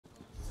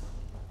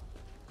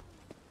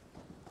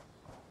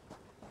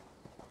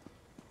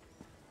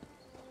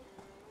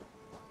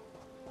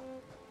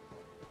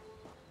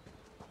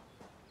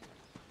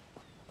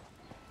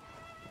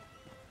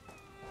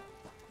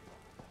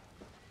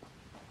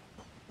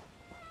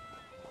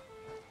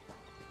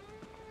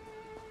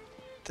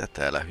Mitä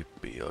täällä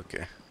hyppii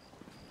oikein?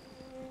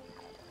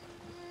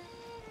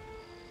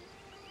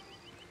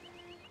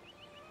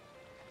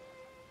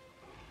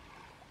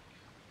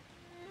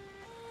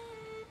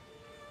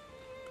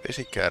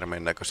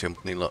 Vesikäärmeen näköisiä,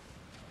 mutta niillä on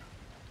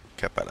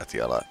käpälät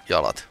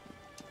jalat.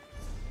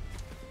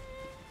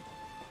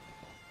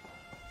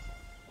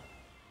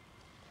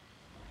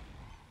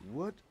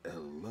 What a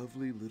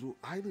lovely little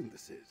island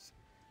this is.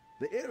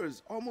 The air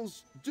is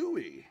almost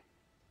dewy.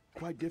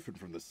 Quite different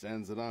from the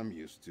sands that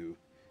I'm used to.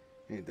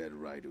 Ain't that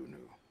right,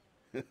 Unu?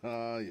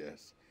 Ah,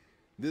 yes.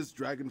 This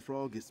dragon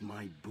frog is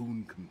my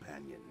boon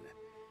companion.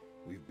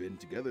 We've been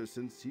together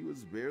since he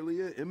was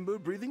barely an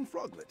ember-breathing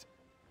froglet.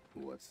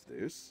 What's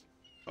this?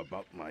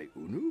 About my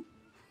Unu?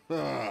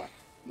 Ah,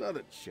 not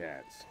a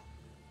chance.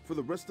 For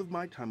the rest of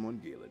my time on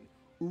Galen,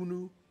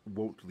 Unu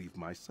won't leave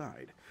my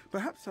side.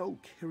 Perhaps I'll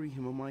carry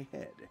him on my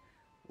head.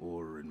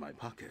 Or in my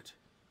pocket.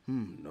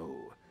 No.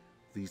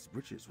 These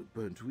bridges would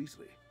burn too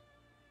easily.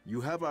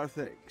 You have our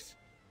thanks.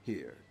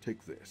 Here,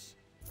 take this.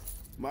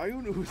 My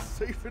Unu is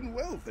safe and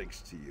well,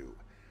 thanks to you.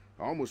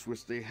 I almost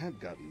wish they had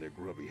gotten their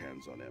grubby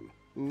hands on him.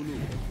 Unu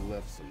has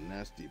left some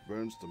nasty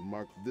burns to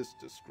mark this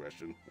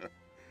discretion.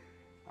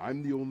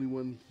 I'm the only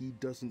one he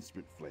doesn't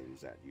spit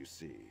flames at, you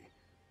see.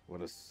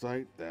 What a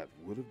sight that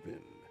would have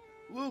been.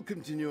 We'll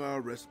continue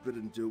our respite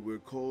until we're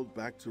called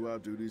back to our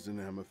duties in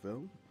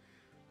Hammerfell.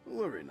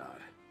 Worry not.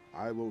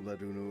 I won't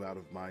let Unu out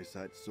of my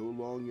sight so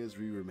long as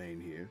we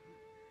remain here.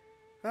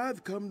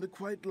 I've come to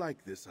quite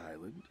like this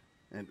island,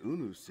 and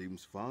Unu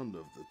seems fond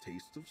of the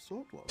taste of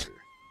saltwater.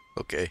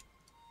 Okay.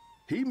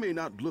 He may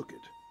not look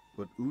it,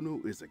 but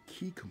Unu is a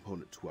key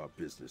component to our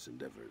business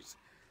endeavors.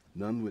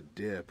 None would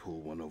dare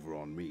pull one over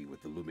on me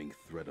with the looming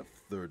threat of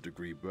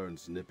third-degree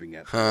burns nipping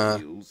at their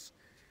heels.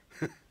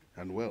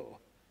 And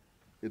well,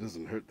 it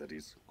doesn't hurt that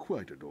he's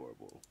quite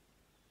adorable.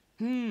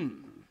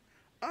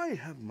 I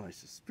have my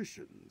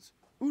suspicions.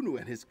 Unu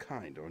and his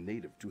kind are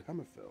native to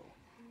Hammerfell.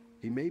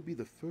 He may be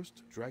the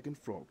first dragon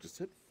frog to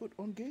set foot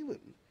on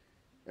Galen.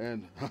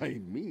 And I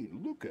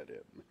mean, look at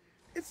him.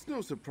 It's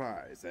no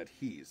surprise that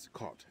he's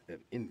caught an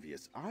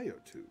envious eye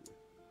or two.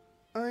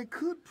 I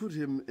could put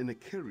him in a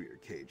carrier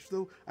cage,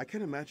 though I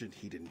can't imagine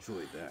he'd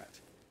enjoy that.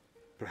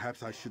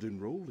 Perhaps I should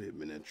enroll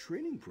him in a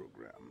training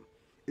program.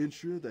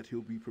 Ensure that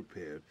he'll be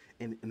prepared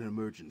in an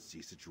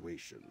emergency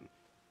situation.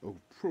 A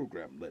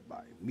program led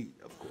by me,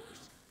 of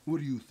course.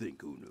 What do you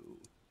think, Unu?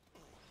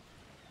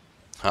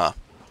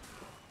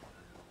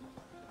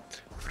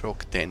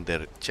 Frog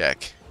Tender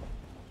Jack.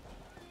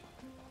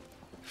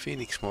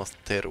 Phoenix Moth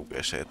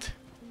terukeset.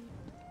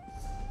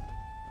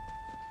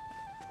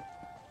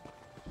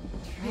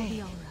 You'll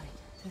be all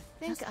right. To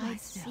think I'd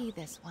see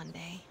this one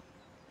day.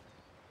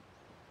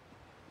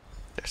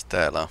 Mitäs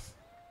täällä on?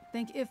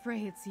 Think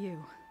Ifray it's you.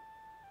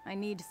 I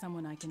need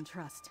someone I can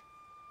trust.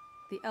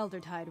 The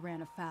Eldertide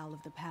ran afoul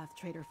of the Path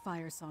Trader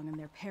Firesong and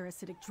their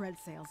parasitic dread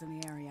sails in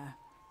the area.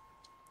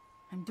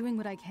 I'm doing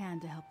what I can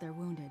to help their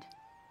wounded.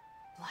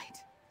 Blight.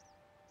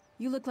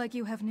 You look like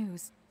you have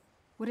news.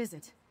 What is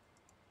it?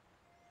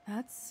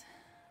 That's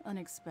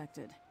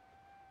unexpected.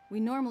 We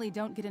normally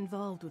don't get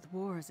involved with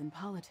wars and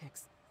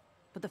politics,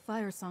 but the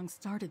Firesong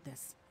started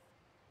this.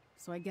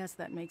 So I guess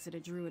that makes it a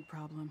druid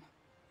problem.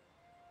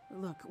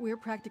 Look, we're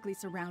practically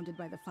surrounded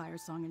by the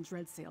Firesong and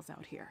dread sails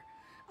out here.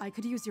 I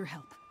could use your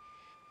help.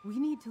 We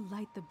need to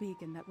light the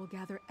beacon that will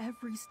gather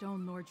every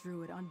Stone Lord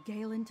Druid on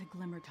Galen to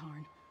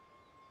Glimmertarn.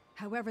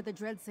 However, the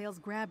dread sails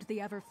grabbed the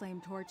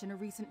Everflame torch in a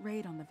recent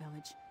raid on the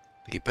village.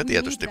 Niinpä We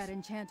tietysti. need that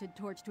enchanted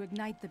torch to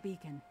ignite the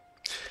beacon.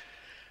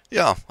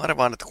 Jaa,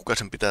 arvaan, että kuka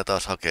sen pitää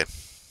taas hakea.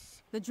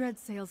 The dread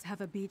sails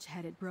have a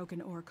beachhead at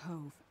Broken Oar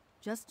Cove,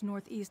 just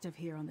northeast of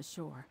here on the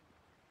shore.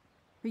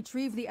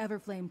 Retrieve the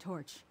Everflame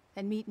torch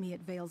and meet me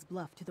at Vale's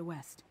Bluff to the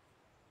west.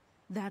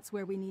 That's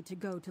where we need to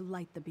go to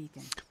light the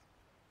beacon.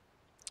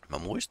 Mä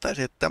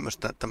muistaisin, että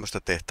tämmöstä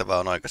tehtävää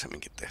on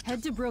aikaisemminkin tehty.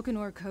 Head to Broken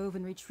Oar Cove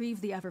and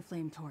retrieve the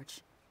Everflame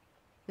torch.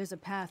 There's a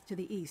path to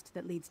the east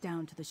that leads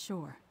down to the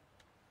shore.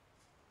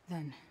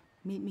 Then,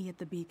 meet me at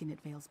the beacon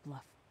at Vale's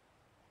Bluff.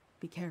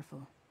 Be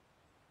careful.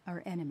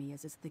 Our enemy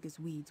is as thick as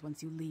weeds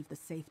once you leave the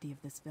safety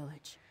of this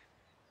village.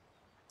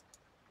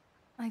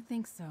 I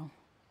think so.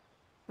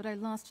 But I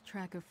lost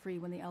track of Free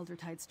when the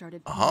Eldertide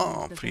started.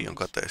 Free on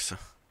kateessa.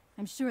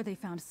 I'm sure they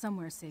found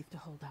somewhere safe to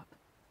hold up.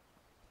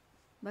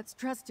 Let's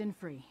trust in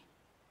Free.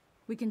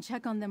 We can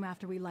check on them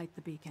after we light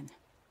the beacon.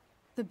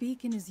 The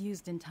beacon is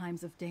used in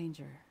times of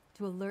danger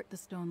to alert the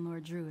Stone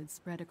Lord Druids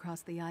spread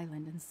across the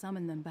island and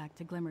summon them back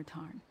to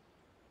Glimmertarn.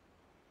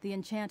 The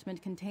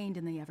enchantment contained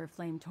in the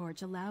Everflame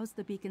torch allows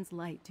the beacon's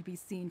light to be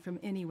seen from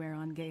anywhere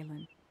on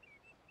Galen.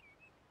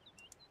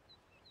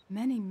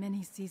 Many,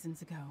 many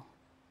seasons ago.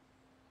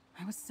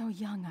 I was so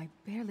young I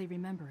barely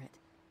remember it.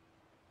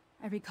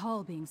 I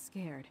recall being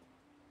scared.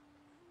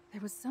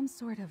 There was some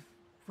sort of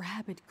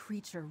rabid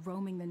creature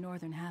roaming the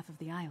northern half of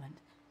the island.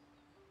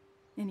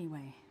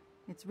 Anyway,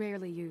 it's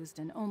rarely used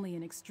and only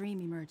in extreme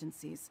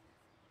emergencies.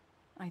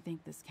 I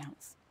think this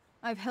counts.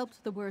 I've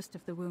helped the worst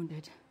of the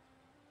wounded.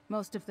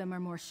 Most of them are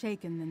more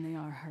shaken than they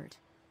are hurt.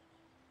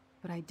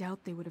 but I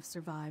doubt they would have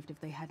survived if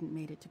they hadn't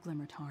made it to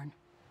Glimmertarn.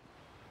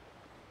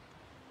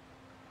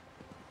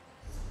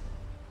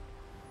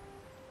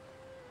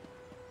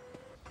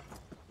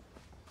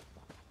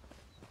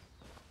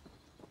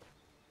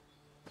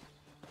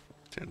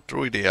 Sen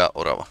druidi ja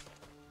orava.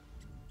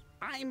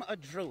 I'm a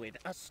druid,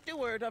 a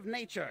steward of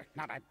nature,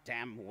 not a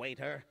damn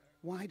waiter.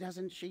 Why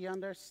doesn't she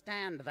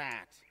understand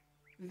that?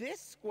 This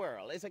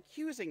squirrel is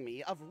accusing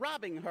me of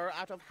robbing her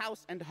out of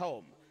house and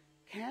home.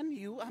 Can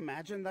you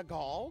imagine the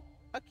gall?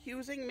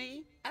 Accusing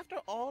me after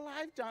all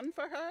I've done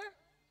for her?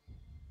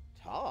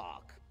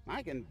 Talk.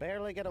 I can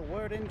barely get a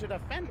word in to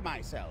defend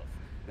myself.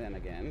 Then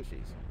again,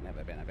 she's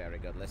never been a very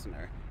good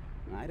listener.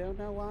 I don't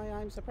know why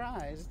I'm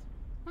surprised.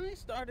 I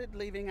started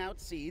leaving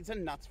out seeds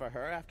and nuts for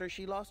her after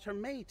she lost her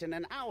mate in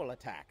an owl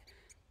attack.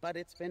 But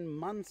it's been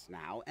months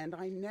now, and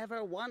I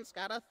never once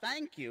got a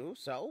thank you,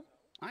 so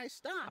I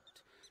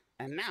stopped.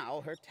 And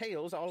now her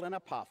tail's all in a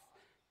puff.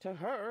 To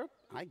her,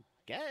 I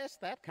guess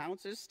that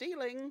counts as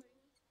stealing.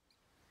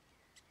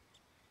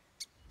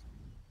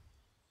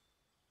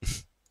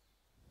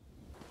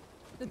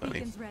 The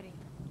beacon's ready.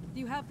 Do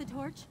you have the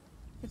torch?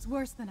 It's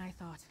worse than I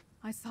thought.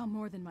 I saw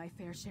more than my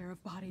fair share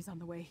of bodies on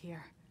the way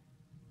here.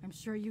 I'm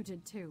sure you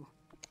did too.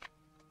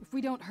 If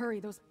we don't hurry,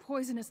 those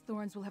poisonous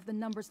thorns will have the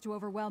numbers to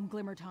overwhelm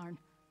Glimmertarn.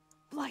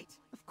 Blight,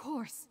 of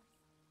course.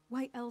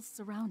 Why else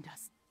surround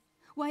us?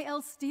 Why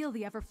else steal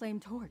the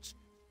Everflame torch?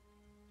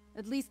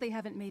 At least they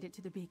haven't made it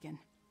to the beacon.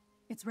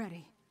 It's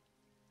ready.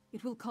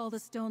 It will call the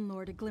Stone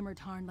Lord to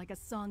Glimmertarn like a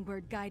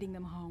songbird guiding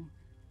them home.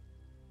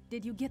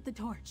 Did you get the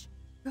torch?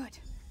 Good.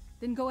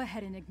 Then go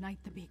ahead and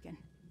ignite the beacon.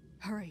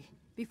 Hurry,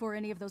 before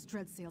any of those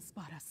dreadsails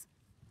spot us.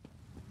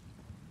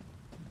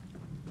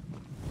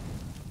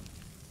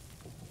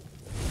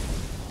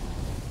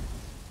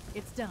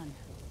 It's done.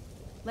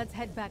 Let's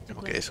head back to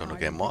Okei, se on Glimmertarn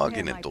oikein and prepare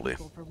maaginen my tuli.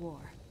 people for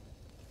war.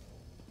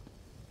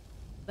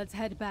 Let's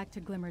head back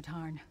to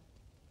Glimmertarn.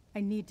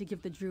 I need to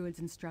give the druids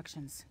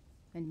instructions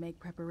and make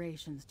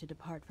preparations to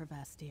depart for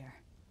Vastir.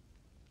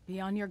 Be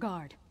on your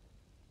guard.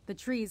 The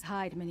trees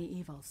hide many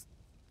evils.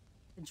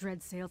 The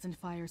dreadsails and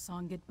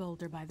Firesong get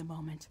bolder by the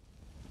moment.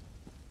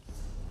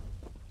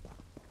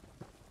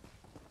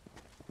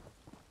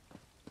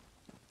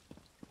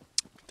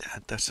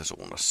 Mitähän tässä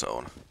suunnassa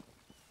on?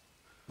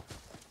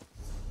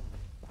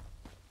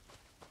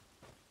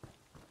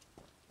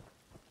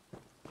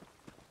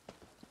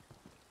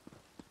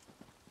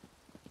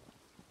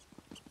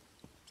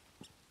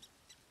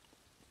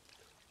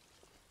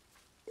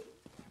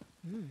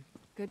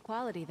 Good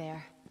quality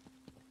there.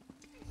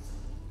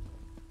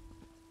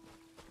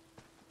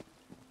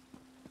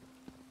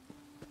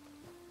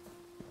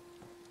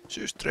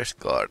 Systress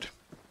Guard.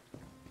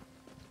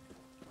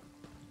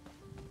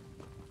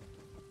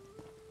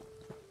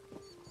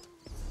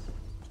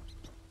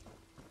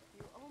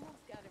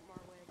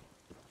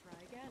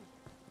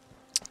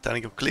 Tää on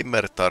niinku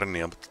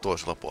Glimmertarnia, mutta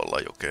toisella puolella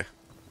jokea.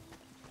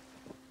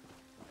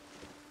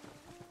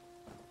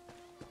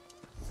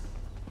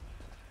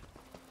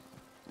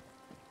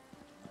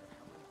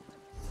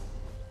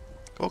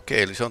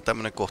 Okei, eli se on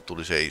tämmönen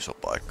kohtuullisen iso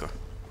paikka.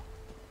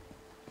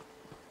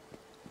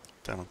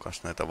 Täällä on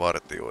kas näitä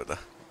vartijoita.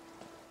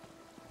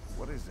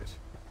 What is this?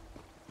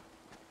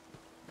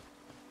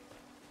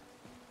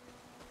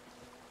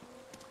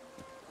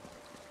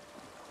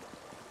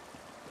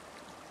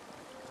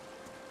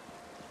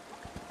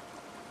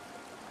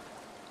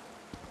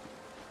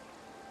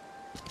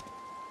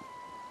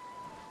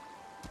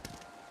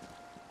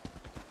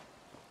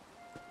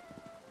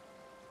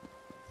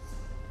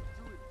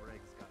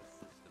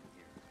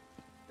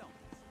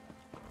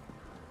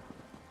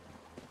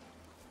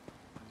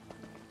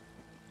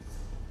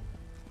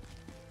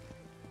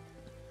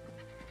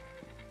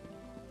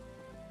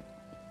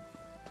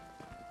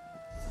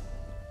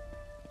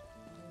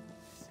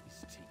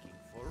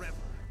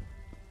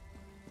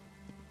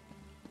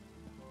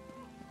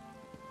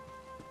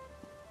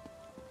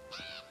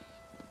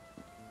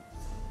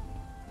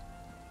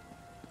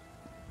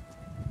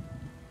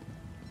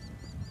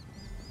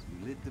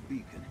 Lit the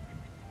beacon.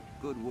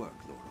 Good work,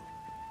 Laurel.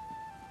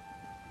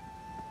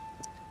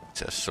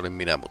 Itse asiassa se oli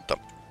minä, mutta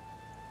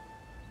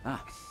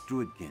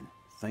Druidkin,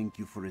 thank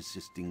you for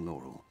assisting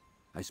Laurel.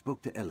 I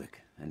spoke to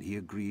Elec, and he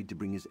agreed to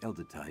bring his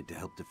Eldertide to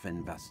help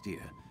defend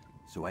Vastir,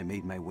 so I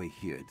made my way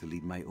here to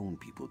lead my own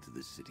people to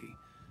the city.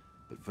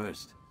 But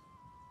first,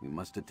 we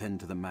must attend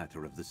to the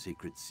matter of the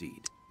sacred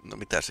seed. no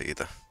mitä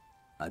siitä?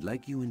 I'd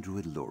like you and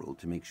Druid Laurel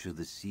to make sure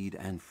the seed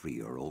and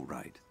Free are all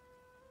right.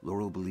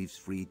 Laurel believes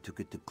Free took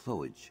it to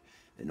Cloage,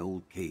 an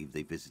old cave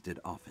they visited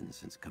often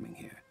since coming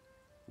here.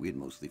 We had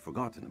mostly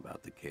forgotten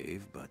about the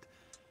cave, but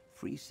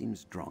Free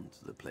seems drawn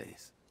to the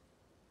place.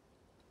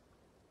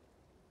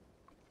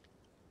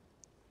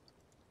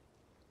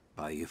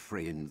 By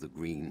Ephraim the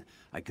Green,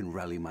 I can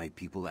rally my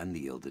people and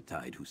the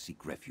Eldertide who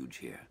seek refuge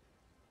here.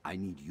 I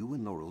need you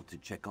and Laurel to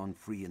check on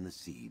Free and the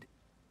seed.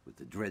 With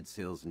the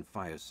Dreadsails and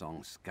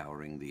Firesong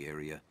scouring the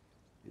area,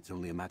 it's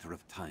only a matter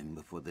of time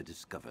before they're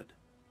discovered.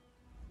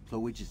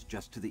 Cloage is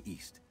just to the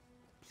east.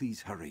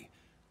 Please hurry.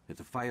 If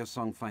the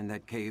Firesong find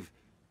that cave,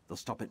 They'll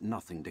stop at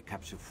nothing to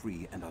capture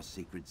Free and our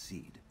sacred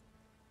seed.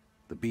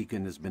 The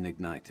beacon has been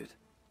ignited.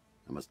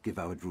 I must give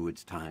our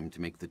druids time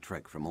to make the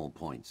trek from all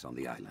points on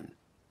the island.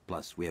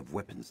 Plus, we have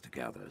weapons to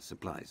gather,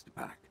 supplies to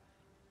pack.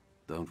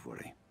 Don't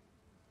worry.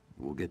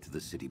 We'll get to the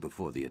city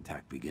before the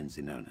attack begins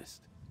in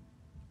earnest.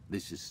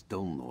 This is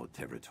Stone Lord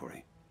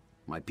territory.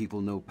 My people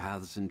know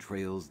paths and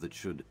trails that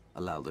should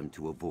allow them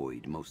to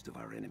avoid most of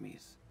our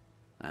enemies.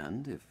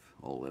 And if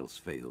all else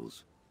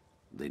fails,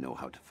 they know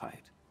how to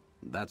fight.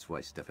 That's why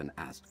Stefan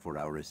asked for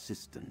our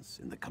assistance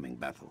in the coming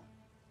battle.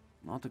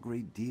 Not a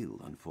great deal,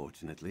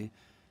 unfortunately.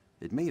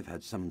 It may have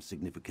had some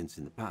significance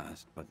in the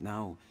past, but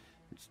now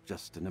it's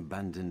just an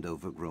abandoned,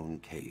 overgrown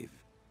cave.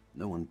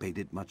 No one paid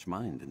it much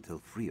mind until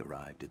Free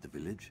arrived at the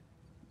village.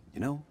 You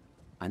know,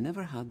 I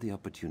never had the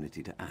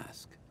opportunity to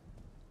ask.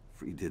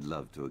 Free did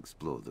love to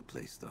explore the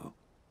place, though.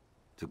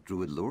 Took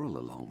Druid Laurel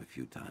along a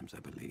few times, I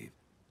believe.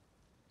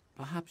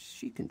 Perhaps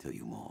she can tell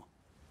you more.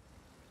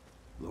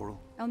 Laurel,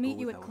 I'll meet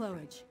go you with at our Cloage.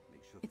 friend.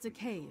 Make sure It's a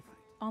Free is cave,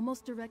 right.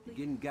 almost directly...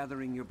 Begin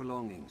gathering your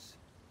belongings.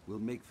 We'll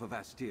make for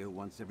Vastir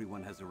once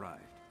everyone has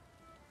arrived.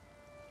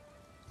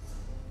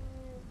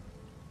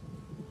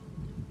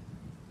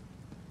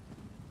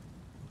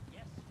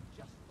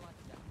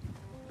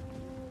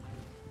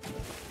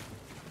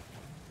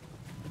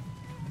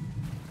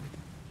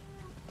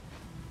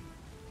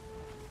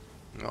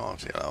 No,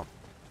 siellä on.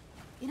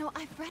 You know,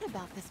 I've read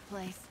about this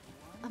place.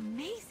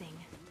 Amazing.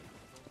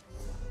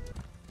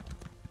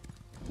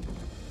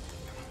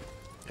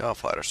 Ja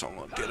Firesong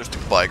on tietysti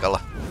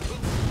paikalla.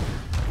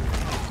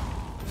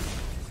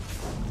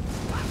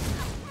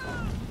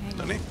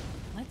 Noniin.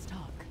 Let's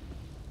talk.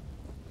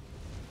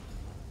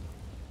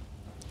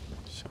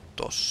 Se on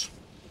tossa.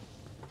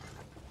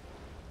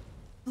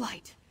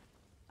 Light.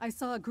 I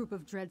saw a group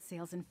of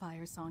dreadsails in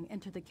Firesong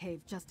enter the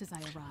cave just as I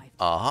arrived.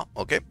 Aha,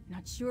 okei.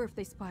 Not sure if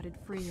they spotted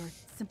Free or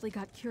simply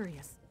got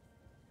curious.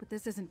 But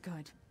this isn't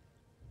good.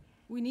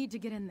 We need to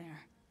get in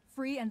there.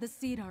 Free and the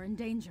seed are in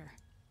danger.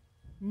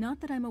 Not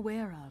that I'm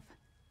aware of.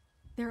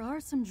 There are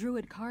some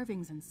druid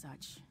carvings and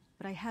such,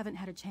 but I haven't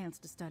had a chance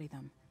to study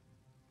them.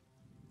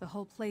 The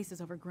whole place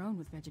is overgrown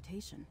with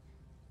vegetation.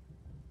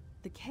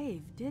 The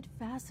cave did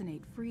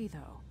fascinate Free,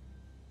 though.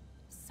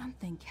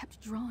 Something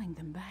kept drawing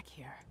them back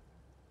here.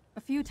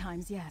 A few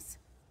times, yes.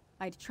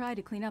 I'd try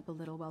to clean up a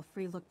little while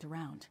Free looked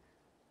around.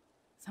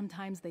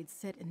 Sometimes they'd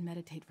sit and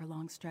meditate for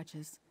long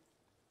stretches.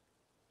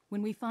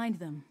 When we find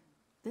them,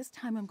 this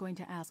time I'm going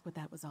to ask what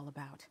that was all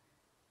about.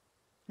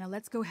 Now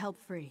let's go help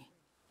Free.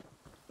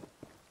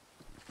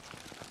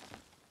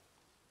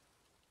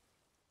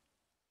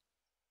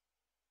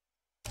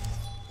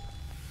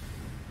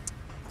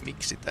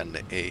 Miksi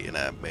tänne ei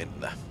enää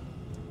mennä?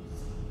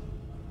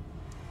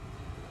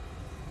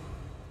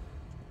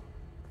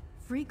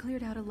 Free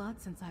cleared out a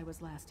lot since I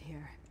was last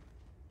here.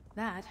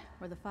 That,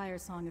 or the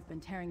Firesong have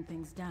been tearing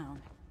things down.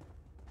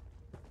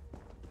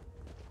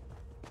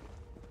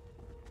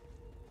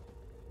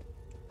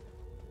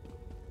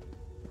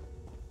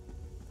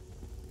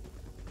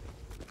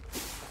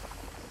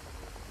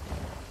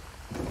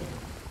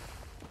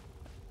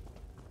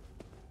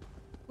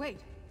 Wait,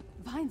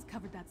 vines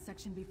covered that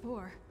section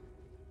before.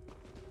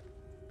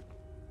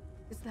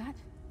 Is that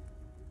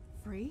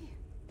Free?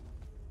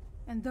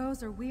 And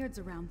those are weirds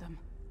around them.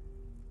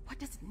 What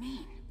does it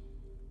mean?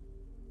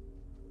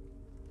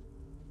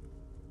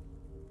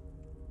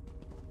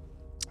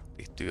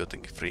 Liittyy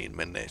jotenkin Freen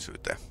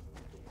menneisyyteen.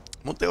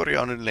 Mun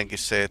teoria on edelleenkin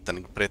se, että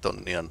niin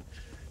Bretonian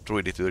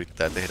druidit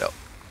yrittää tehdä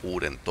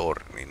uuden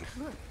tornin.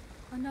 Look,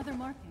 another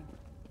marking.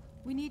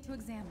 We need to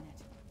examine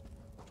it.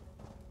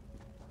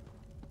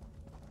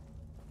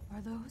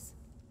 Are those?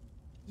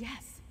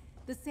 Yes,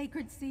 the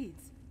sacred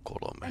seeds.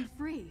 3. And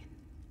Free,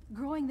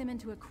 growing them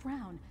into a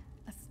crown,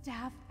 a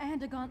staff,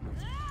 and a gauntlet.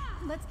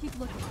 Let's keep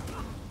looking.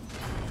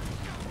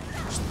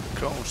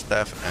 Crown,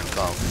 staff and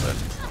gauntlet.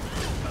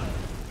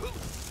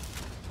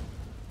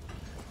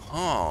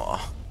 Haa.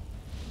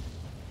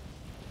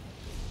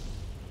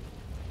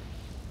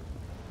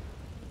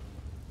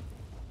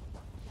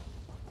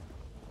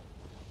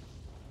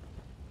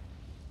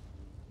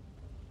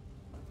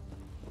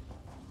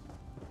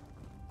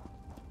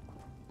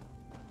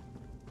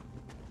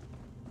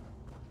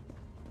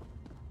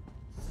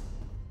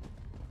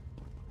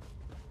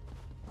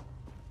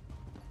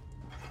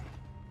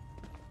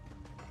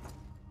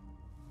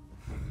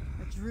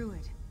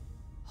 Druid,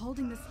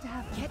 holding the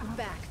staff. Get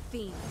back,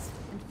 fiends.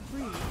 And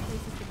Free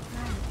places the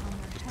crown upon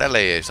their head. Tälle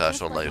ei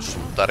saisi olla, jos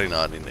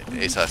tarinaa, niin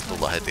ei saisi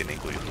tulla heti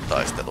niinku joku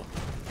taistelu.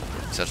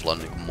 Saisi olla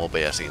niinku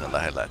mobeja siinä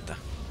lähellä, että...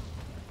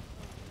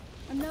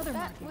 Another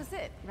That marking. was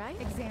it,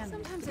 right? Examine.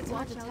 Sometimes it's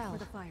hard Watch to out tell. for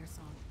the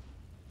Firesong.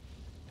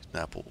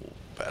 Nää puhuu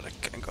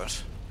päällekkäin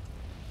kanssa.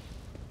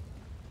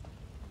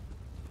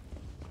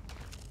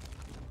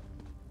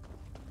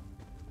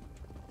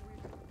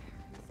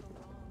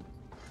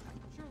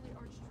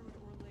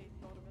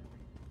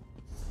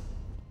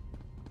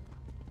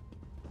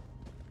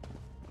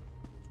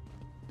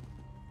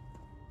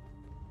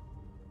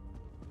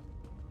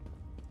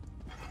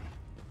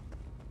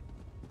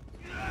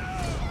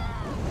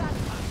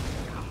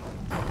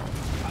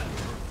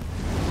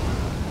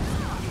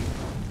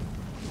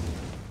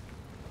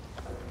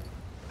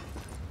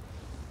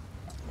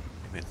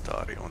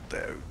 inventori on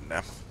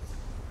täynnä.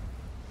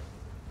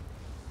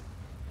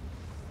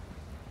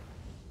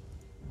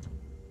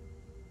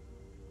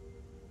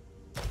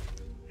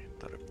 En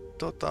tarvitse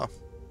tota.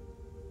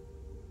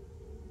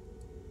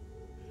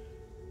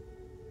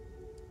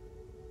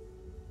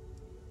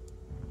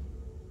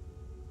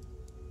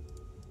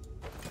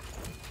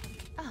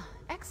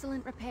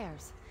 Excellent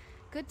repairs.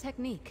 Good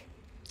technique.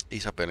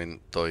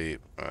 Isabelin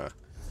toi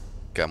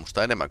käy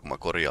musta enemmän kuin mä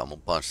korjaan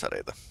mun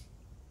panssareita.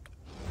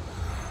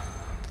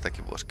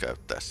 Tätäkin voisi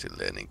käyttää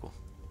silleen niinku.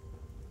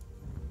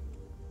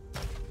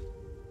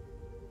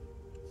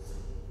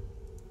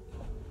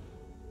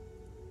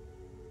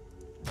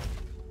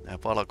 Nämä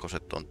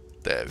valkoiset on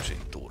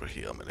täysin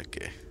turhia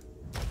melkein.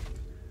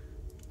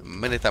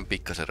 Menetään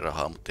pikkasen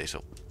rahaa, mutta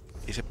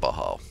ei se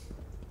paha oo.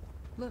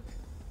 Look,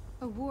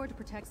 a ward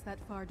protects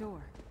that far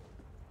door.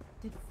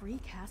 Did Free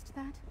cast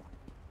that?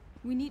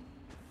 We need...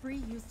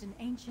 Free used an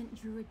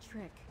ancient druid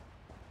trick.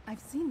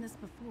 I've seen this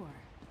before.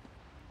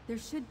 There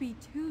should be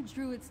 2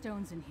 druid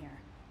stones in here.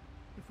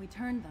 If we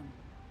turn them,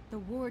 the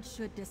ward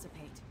should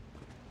dissipate.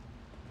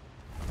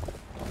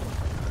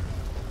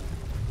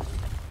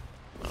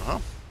 Uh-huh.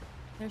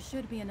 There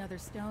should be another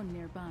stone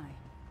nearby.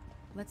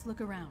 Let's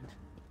look around.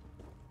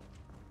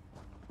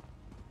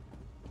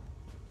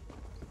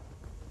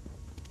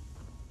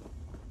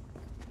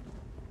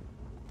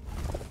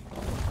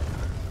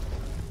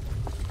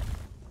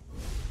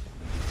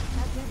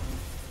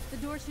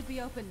 The door should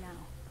be open now.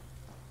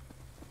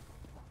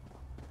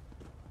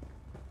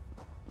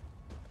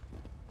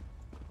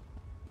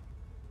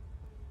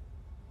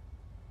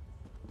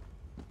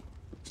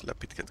 Sillä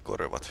pitkät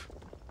korvat.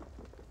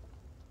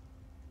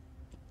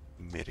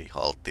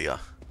 Merihaltija.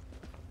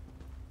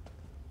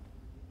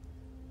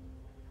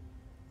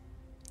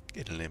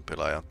 Edelleen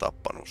pelaajan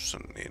tappanut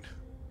sen, niin...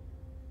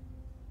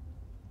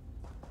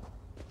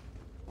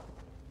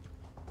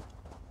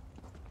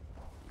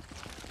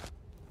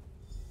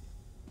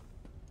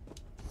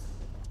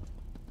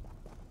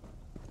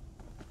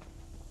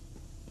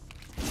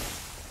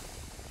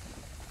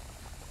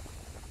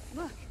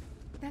 Look,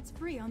 that's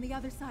Free on the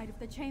other side of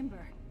the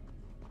chamber.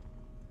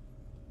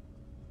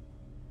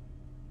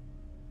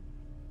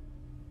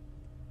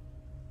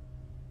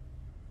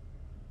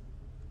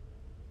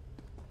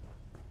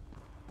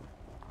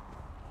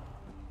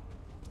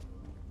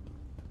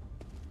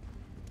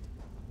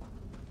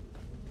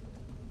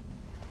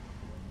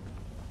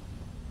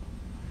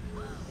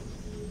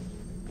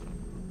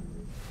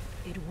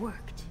 It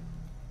worked.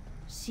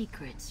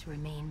 Secrets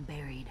remain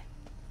buried.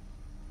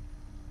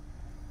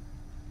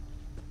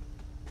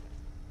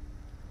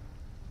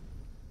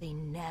 They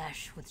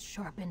gnash with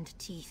sharpened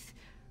teeth,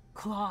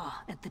 claw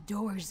at the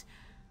doors.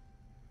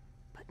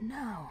 But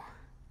now...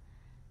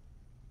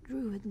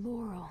 Druid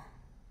laurel,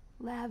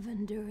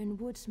 lavender and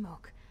wood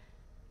smoke.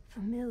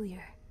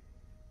 Familiar.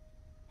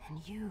 And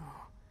you...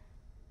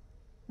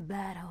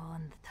 Battle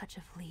and the touch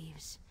of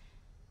leaves.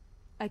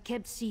 I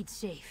kept seed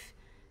safe,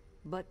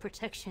 but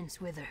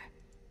protections wither.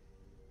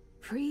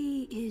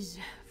 Free is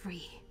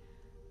free.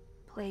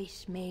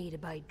 Place made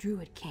by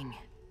Druid King.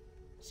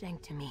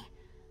 Sanctity.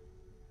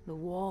 The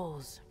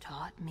walls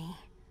taught me.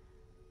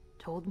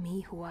 Told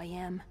me who I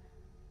am.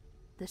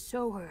 The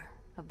sower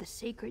of the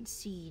sacred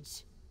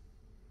seeds.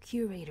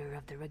 Curator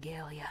of the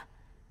regalia.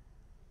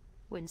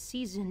 When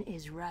season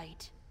is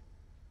right,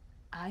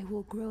 I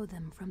will grow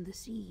them from the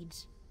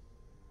seeds.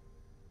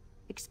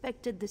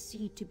 Expected the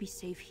seed to be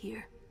safe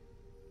here.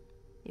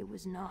 It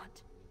was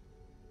not.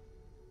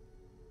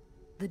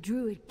 The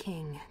Druid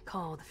King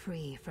called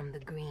Free from the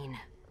green.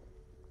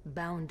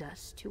 Bound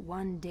us to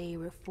one day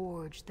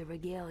reforge the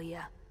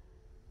regalia.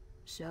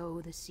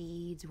 Sow the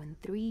seeds when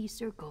 3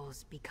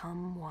 circles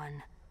become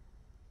one.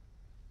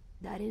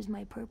 That is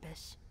my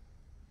purpose.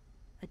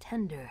 A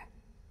tender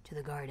to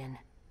the garden.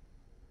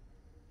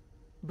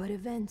 But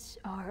events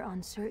are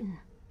uncertain.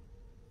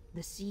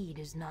 The seed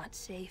is not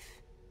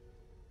safe.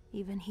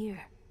 Even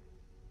here.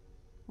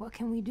 What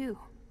can we do?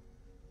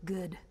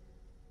 Good.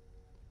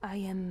 I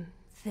am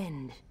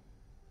thinned.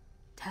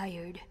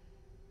 Tired.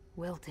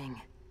 Wilting.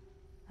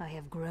 I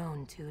have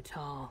grown too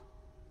tall.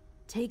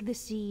 Take the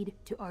seed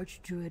to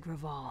Archdruid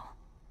Raval.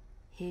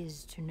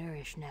 His to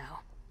nourish now.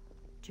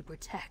 To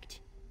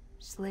protect.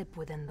 Slip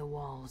within the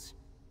walls.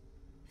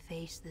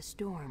 Face the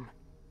storm.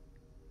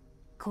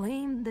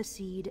 Claim the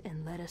seed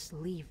and let us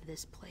leave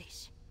this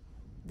place.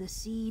 The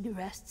seed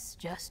rests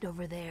just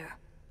over there.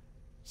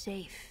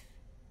 Safe.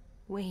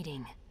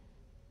 Waiting.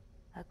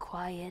 A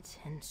quiet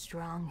and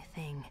strong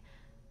thing.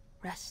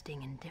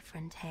 Resting in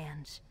different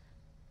hands.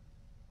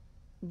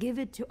 Give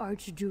it to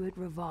Archdruid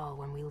Raval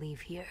when we leave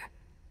here.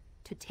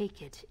 To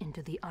take it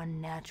into the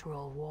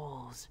unnatural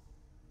walls.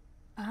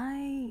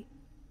 I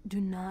do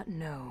not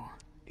know.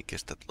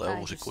 Ikestä tulee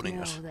uusi kuningas. I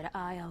just know that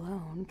I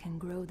alone can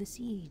grow the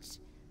seeds.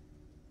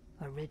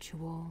 A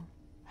ritual,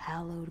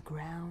 hallowed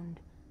ground.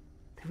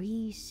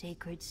 3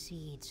 sacred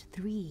seeds,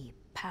 3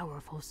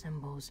 powerful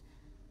symbols.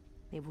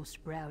 They will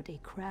sprout a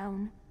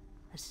crown,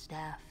 a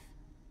staff,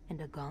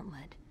 and a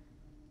gauntlet.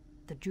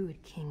 The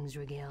Druid King's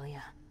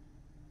regalia.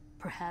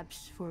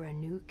 Perhaps for a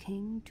new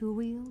king to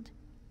wield?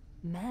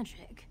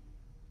 Magic?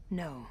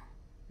 No,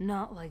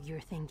 not like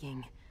you're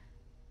thinking.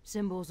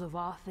 Symbols of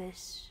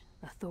office,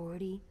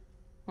 authority.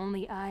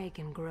 Only I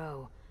can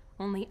grow.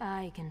 Only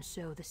I can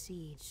sow the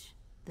seeds.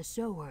 The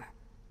sower.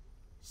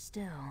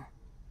 Still,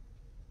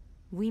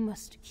 we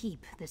must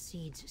keep the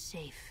seeds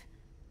safe.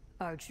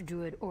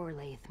 Archdruid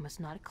Orlaith must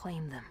not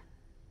claim them.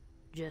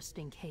 Just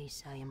in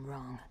case I am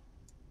wrong.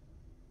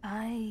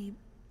 I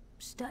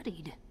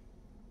studied.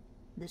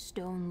 The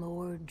Stone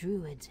Lord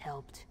Druids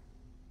helped.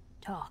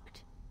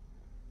 Talked.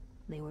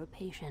 They were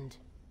patient.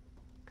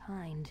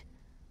 Kind.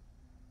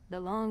 The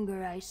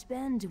longer I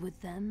spend with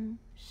them,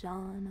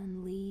 sun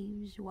on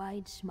leaves,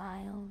 wide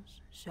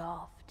smiles,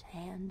 soft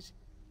hands,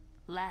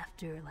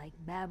 laughter like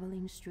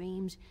babbling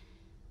streams,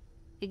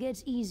 it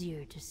gets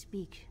easier to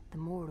speak the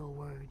mortal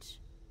words.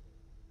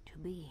 To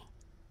be.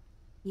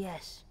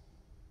 Yes,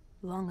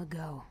 long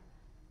ago.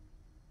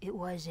 It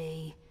was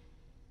a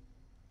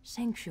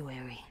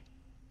sanctuary,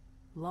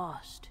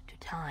 lost to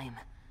time.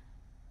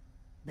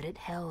 But it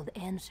held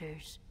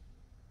answers,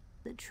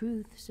 the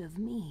truths of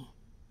me.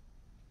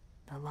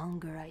 The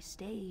longer I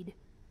stayed,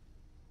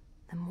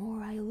 the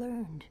more I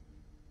learned,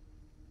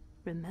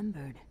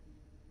 remembered.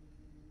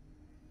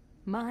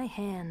 My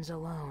hands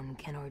alone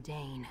can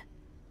ordain.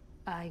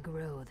 I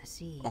grow the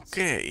seeds.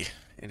 Okei,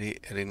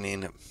 eli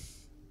niin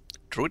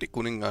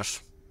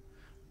druidikuningas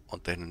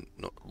on tehnyt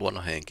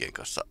luonnonhenkien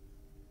kanssa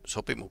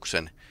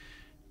sopimuksen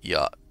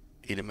ja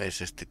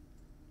ilmeisesti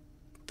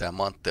tämä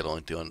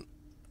manttelointi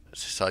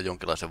se saa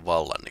jonkinlaisen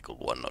vallan niin kuin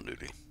luonnon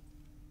yli.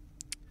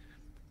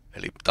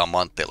 Eli tämä on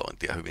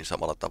manttelointia hyvin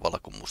samalla tavalla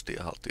kuin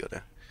mustien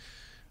haltijoiden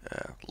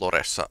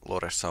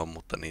Loressa on,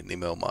 mutta niin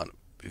nimenomaan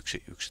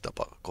yksi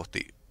tapa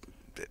kohti.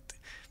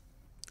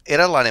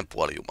 Eräänlainen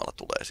puolijumala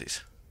tulee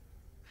siis.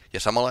 Ja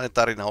samanlainen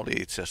tarina oli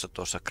itse asiassa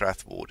tuossa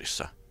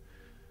Craftwoodissa,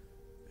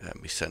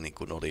 missä niin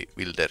kuin oli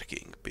Wilder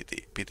King,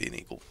 piti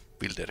niin kuin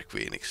Wilder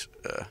Queeniksi,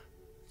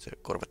 se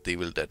korvattiin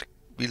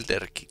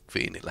Wilder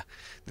Queenillä.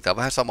 Niin tämä on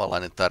vähän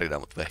samanlainen tarina,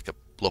 mutta ehkä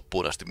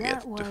loppuun asti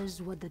mietitty. That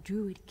was what the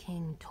Druid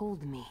King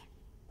told me.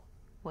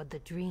 What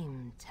the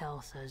dream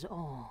tells us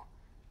all.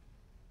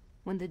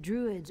 When the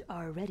Druids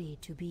are ready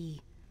to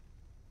be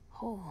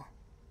whole.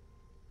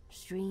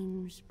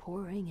 Streams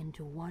pouring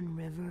into one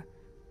river,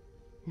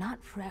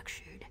 not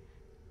fractured,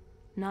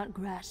 not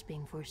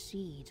grasping for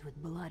seeds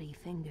with bloody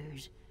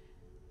fingers.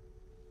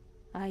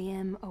 I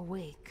am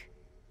awake,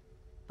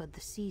 but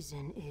the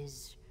season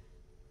is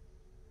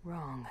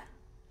wrong.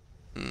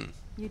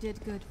 You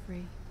did good,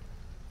 Free,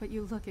 but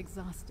you look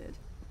exhausted.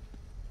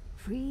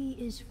 Free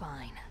is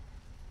fine.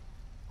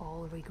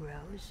 All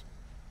regrows.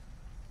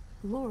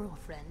 Laurel,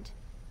 friend,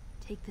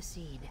 take the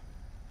seed.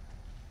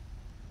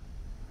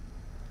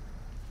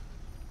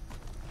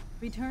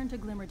 Return to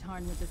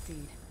Glimmertarn with the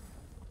seed.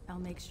 I'll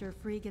make sure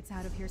Free gets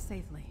out of here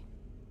safely.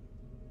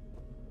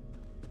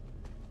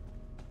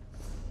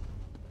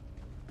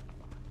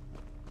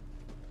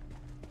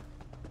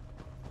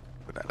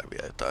 Näillä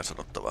vielä jotain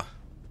sanottavaa.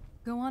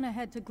 Go on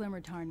ahead to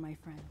Glimmertarn, my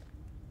friend.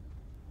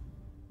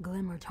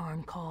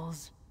 Glimmertarn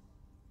calls.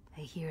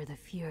 I hear the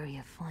fury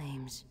of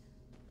flames,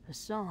 a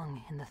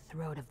song in the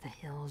throat of the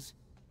hills.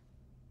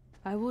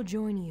 I will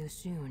join you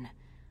soon,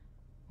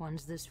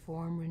 once this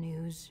form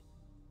renews,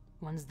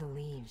 once the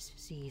leaves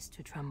cease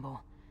to tremble.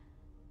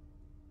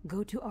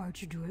 Go to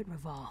Archdruid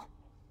Raval.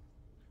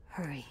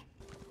 Hurry.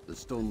 The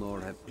Stone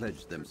Lord have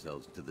pledged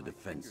themselves to the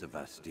defense of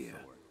Astir.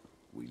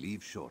 We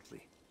leave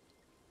shortly.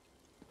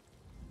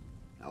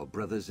 Our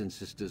brothers and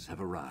sisters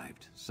have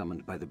arrived,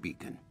 summoned by the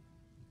beacon.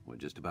 We're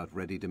just about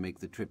ready to make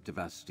the trip to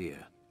Astir.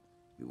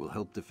 We will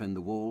help defend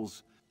the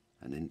walls,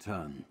 and in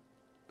turn,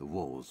 the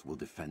walls will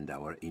defend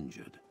our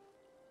injured.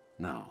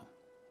 Now,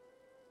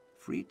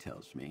 Free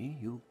tells me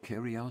you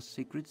carry our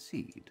sacred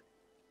seed.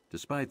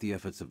 Despite the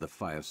efforts of the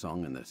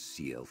Firesong and the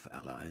Sea Elf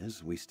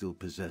allies, we still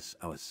possess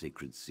our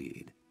sacred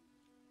seed.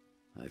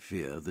 I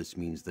fear this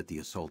means that the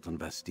assault on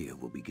Bastia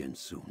will begin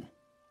soon.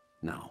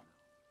 Now,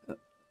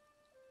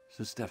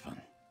 Sir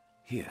Stefan,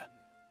 here.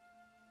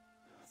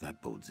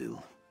 That bodes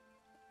ill.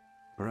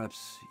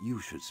 Perhaps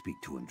you should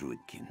speak to him,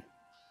 Druidkin.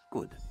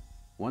 Good.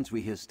 Once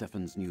we hear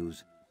Stefan's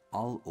news,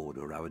 I'll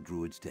order our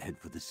druids to head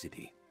for the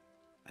city.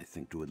 I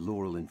think Druid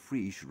Laurel and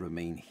Free should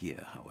remain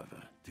here,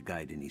 however, to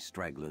guide any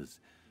stragglers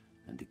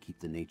and to keep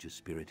the nature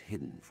spirit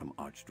hidden from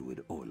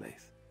Archdruid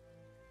Orlaith.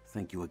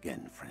 Thank you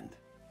again, friend.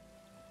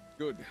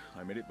 Good.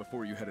 I made it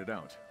before you headed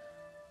out.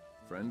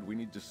 Friend, we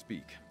need to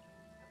speak.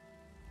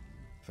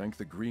 Thank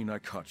the green I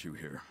caught you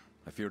here.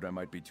 I feared I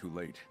might be too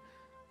late.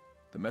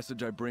 The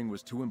message I bring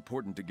was too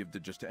important to give to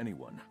just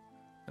anyone.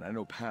 And I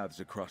know paths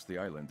across the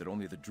island that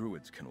only the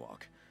druids can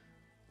walk.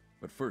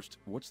 But first,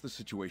 what's the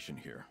situation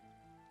here?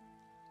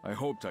 I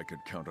hoped I could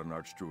count on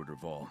Archdruid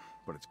Raval,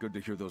 but it's good to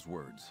hear those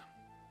words.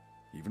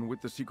 Even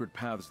with the secret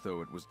paths,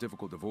 though, it was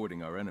difficult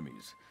avoiding our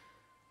enemies.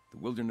 The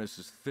wilderness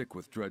is thick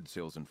with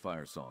dreadsails and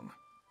firesong.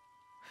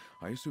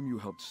 I assume you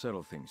helped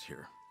settle things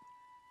here.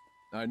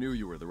 I knew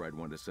you were the right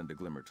one to send to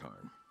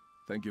Glimmertarn.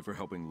 Thank you for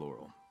helping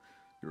Laurel.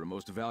 You're a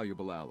most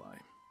valuable ally.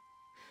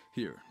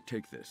 Here,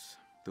 take this.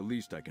 The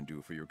least I can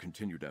do for your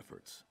continued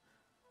efforts.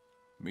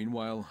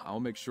 Meanwhile, I'll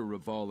make sure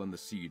Raval and the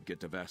Seed get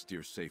to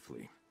Vastir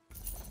safely.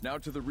 Now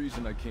to the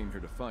reason I came here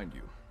to find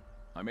you.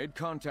 I made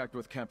contact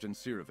with Captain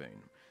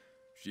Sirawaen.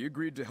 She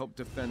agreed to help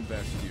defend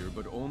Vastir,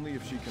 but only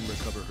if she can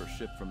recover her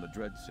ship from the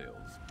dread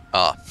sails.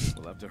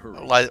 We'll have to hurry.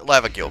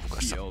 Laivakin on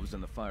hukassa. The elves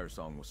and the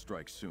Firesong will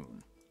strike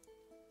soon.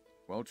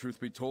 Well, truth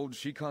be told,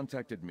 she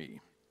contacted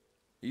me.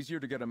 Easier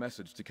to get a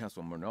message to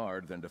Castle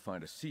Mernard than to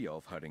find a sea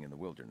elf hiding in the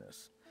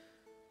wilderness.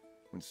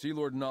 When Sea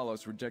Lord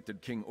Nalos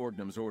rejected King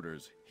Orgnum's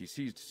orders, he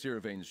seized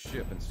Sirawaen's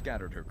ship and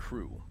scattered her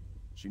crew.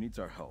 She needs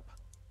our help.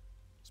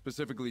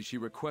 Specifically, she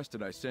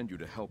requested I send you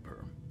to help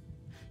her.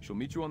 She'll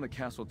meet you on the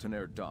Castle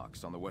Tenair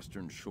docks on the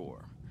western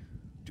shore.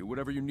 Do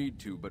whatever you need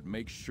to, but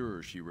make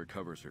sure she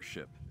recovers her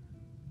ship.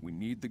 We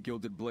need the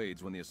Gilded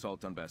Blades when the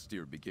assault on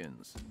Vastir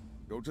begins.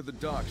 Go to the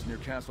docks near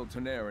Castle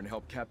Tenair and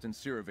help Captain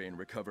Sirawaen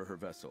recover her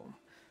vessel.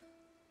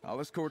 I'll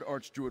escort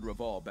Archdruid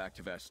Raval back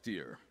to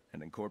Vastir,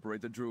 and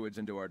incorporate the druids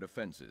into our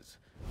defenses.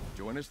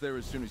 Join us there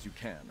as soon as you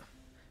can.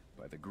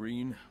 By the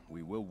green,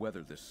 we will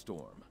weather this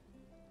storm.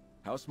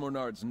 House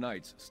Mornard's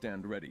knights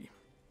stand ready.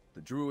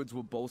 The druids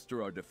will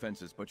bolster our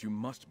defenses, but you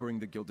must bring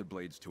the Gilded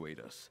Blades to aid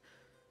us.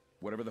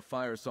 Whatever the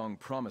Firesong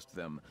promised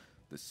them,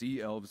 the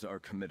Sea Elves are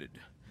committed.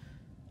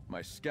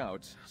 My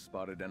scouts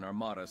spotted an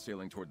armada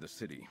sailing toward the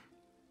city.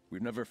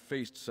 We've never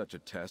faced such a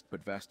test,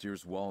 but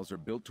Vastir's walls are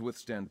built to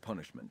withstand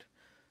punishment.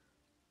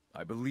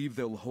 I believe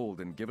they'll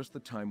hold and give us the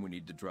time we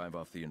need to drive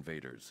off the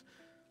invaders.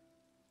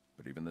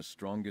 But even the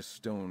strongest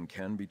stone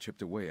can be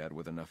chipped away at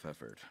with enough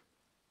effort.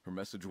 Her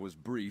message was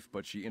brief,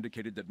 but she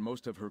indicated that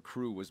most of her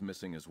crew was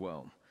missing as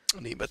well.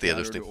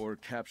 Scattered or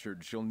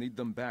captured, she'll need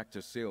them back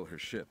to sail her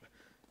ship.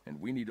 And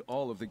we need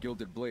all of the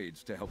Gilded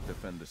Blades to help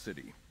defend the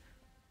city.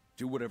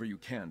 Do whatever you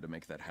can to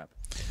make that happen.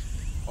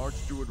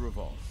 Archdruid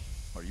Raval,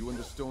 are you and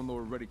the Stone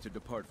Lord ready to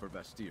depart for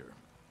Vastir?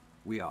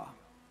 We are.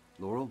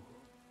 Laurel,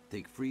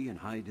 take free and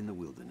hide in the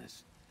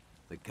wilderness.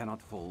 They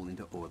cannot fall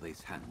into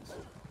Orlay's hands.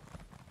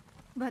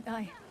 But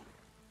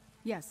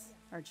Yes,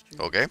 Archdruid.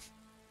 Okay.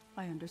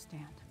 I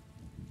understand.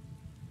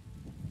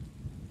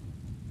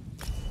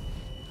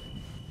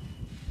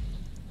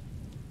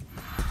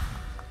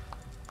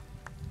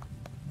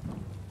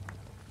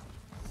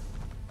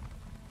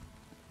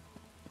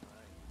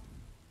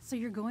 So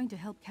you're going to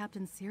help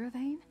Captain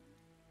Sirawaen?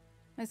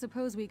 I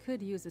suppose we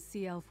could use a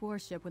Sea Elf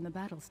warship when the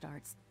battle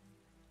starts.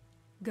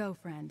 Go,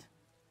 friend.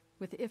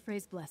 With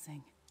Ifre's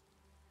blessing.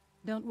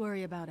 Don't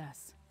worry about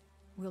us.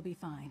 We'll be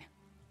fine.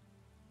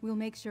 We'll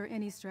make sure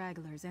any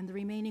stragglers and the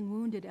remaining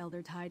wounded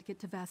Elder Tide get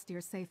to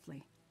Vastir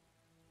safely.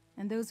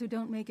 And those who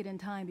don't make it in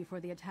time before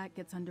the attack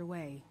gets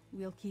underway,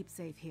 we'll keep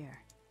safe here.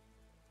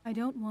 I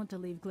don't want to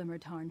leave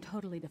Glimmertarn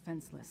totally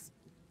defenseless.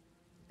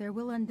 There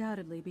will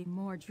undoubtedly be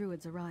more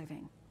druids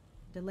arriving.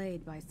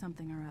 Delayed by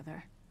something or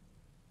other.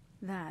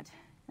 That,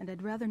 and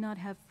I'd rather not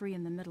have Free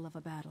in the middle of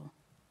a battle.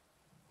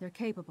 They're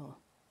capable,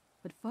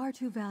 but far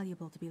too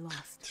valuable to be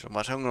lost. Se on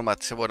vaan se ongelma,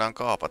 että se voidaan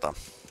kaapata.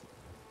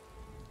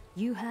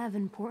 You have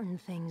important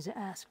things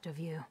asked of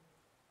you.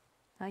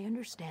 I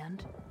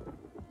understand.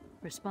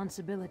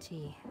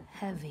 Responsibility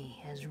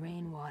heavy as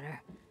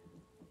rainwater.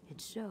 It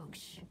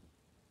soaks.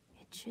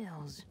 It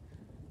chills.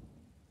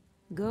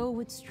 Go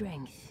with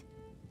strength.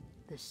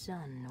 The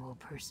sun will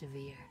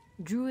persevere.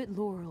 Druid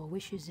Laurel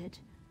wishes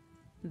it.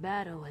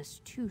 Battle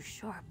is too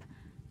sharp,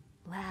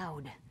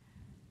 loud.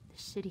 The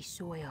city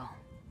soil,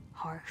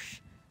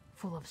 harsh,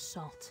 full of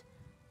salt.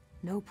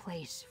 No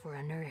place for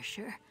a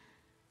nourisher.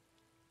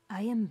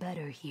 I am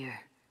better here.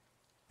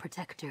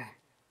 Protector,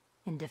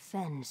 in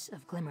defense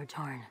of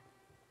Glimmertarn.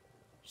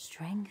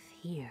 Strength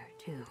here,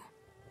 too.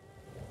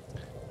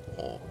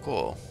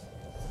 Ok.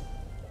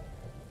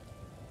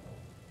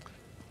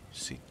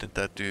 Sitten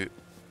täytyy...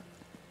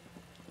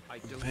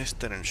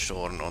 Western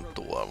Shore on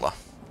tuolla.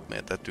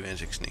 Meidän täytyy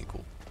ensiksi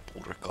niinku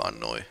purkaa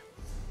noi.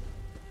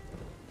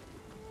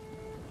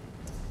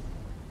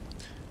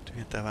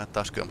 Tyhjentää vähän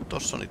taskuja, mutta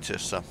tossa on itse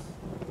asiassa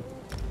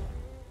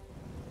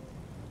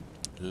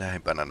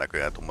lähempänä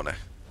näköjään tommonen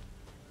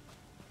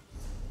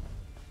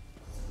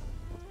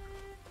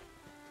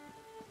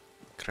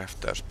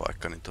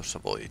craftauspaikka, niin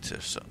tossa voi itse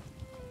asiassa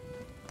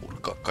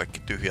purkaa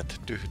kaikki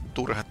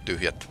turhat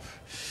tyhjät.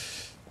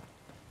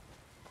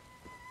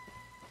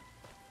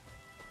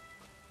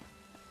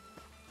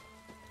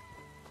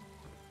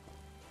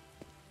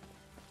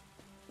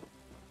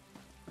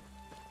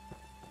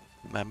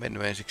 Mä en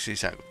mennyt ensiksi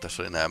sisään, kun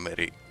tässä oli nämä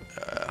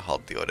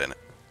merihaltioiden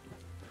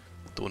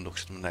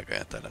tunnukset. Mä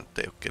näköjään täällä nyt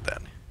ei oo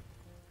ketään. Niin.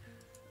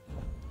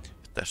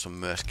 Tässä on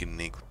myöskin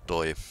niinku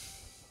toi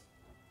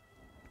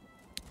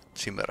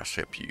Chimeras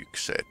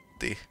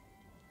Refuge-setti.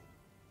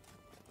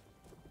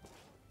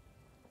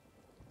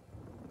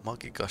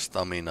 Magika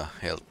Stamina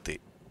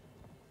Heltti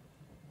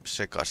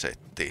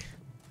sekasetti.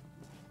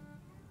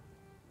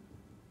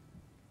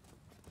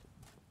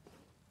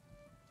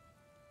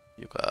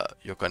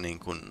 Joka niin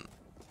kuin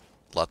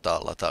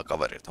lataa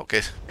kaverit.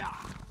 Okei.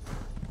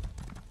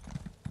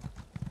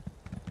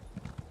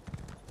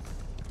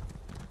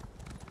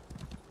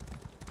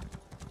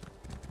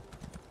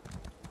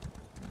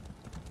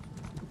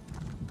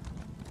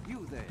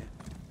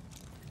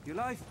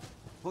 Your life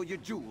or your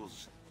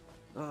jewels?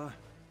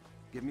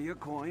 Give me your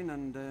coin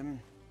and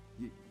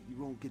you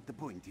won't get the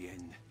pointy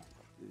end.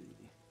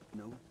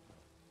 No?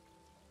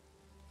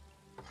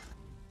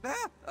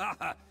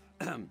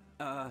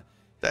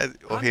 Tää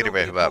on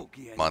hirveän hyvä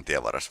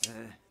maantievaras.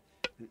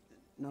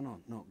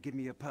 No. Give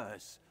me your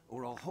purse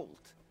or I'll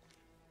halt.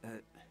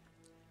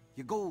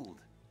 Your gold.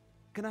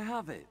 Can I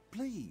have it,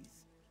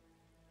 please?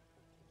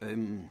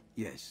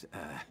 Yes.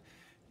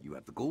 You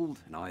have the gold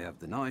and I have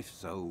the knife,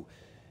 so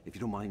if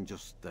you don't mind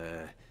just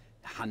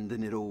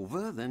handing it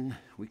over, then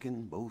we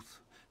can both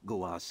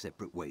go our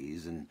separate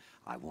ways and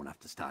I won't have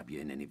to stab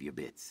you in any of your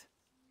bits.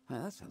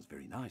 That sounds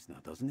very nice now,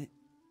 doesn't it?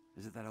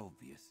 Is it that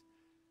obvious?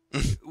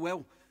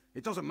 Well,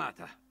 it doesn't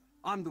matter.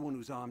 I'm the one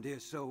who's armed here,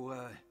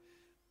 so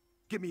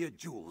give me your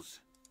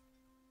jewels.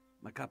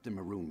 My captain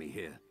marooned me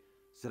here.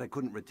 Said I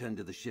couldn't return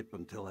to the ship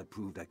until I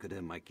proved I could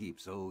earn my keep,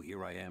 so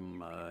here I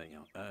am,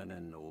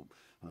 earning or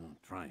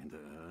trying to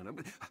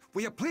earn.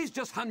 Will you please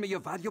just hand me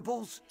your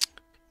valuables?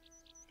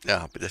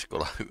 Jaha, pitäisikö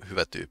olla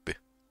hyvä tyyppi?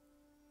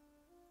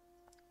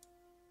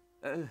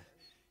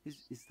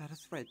 Is that a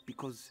threat?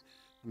 Because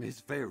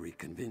it's very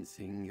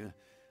convincing. You're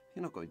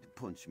not going to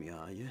punch me,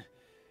 are you?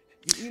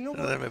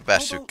 Tällainen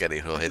väsykkä,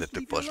 niin se on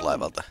heitetty pois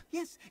laivalta.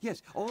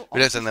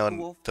 Yleensä ne on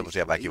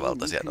semmosia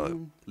väkivaltaisia,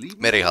 noin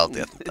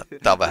merihaltijat, mutta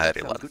tää on vähän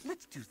erilainen.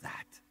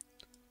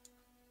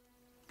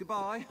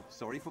 Goodbye.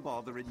 Sorry for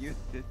bothering you.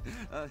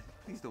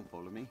 Please don't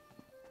follow me.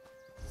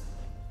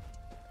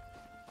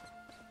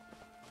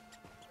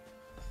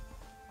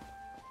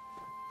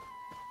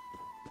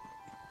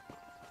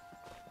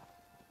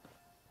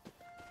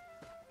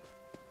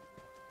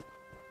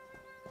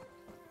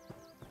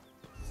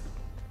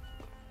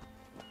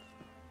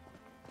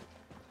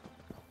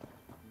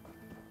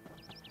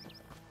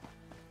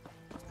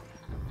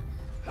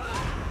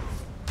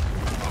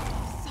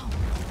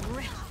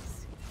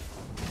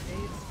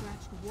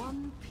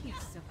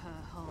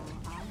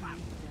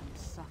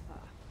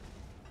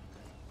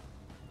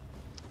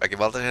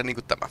 Väkivaltaisia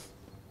niinku tämä.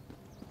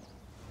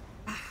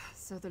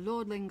 So the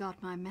lordling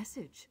got my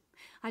message.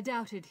 I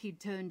doubted he'd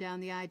turn down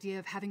the idea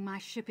of having my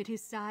ship at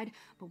his side,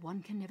 but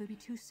one can never be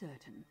too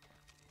certain.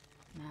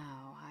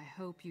 Now, I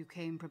hope you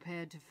came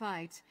prepared to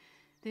fight.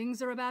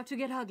 Things are about to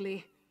get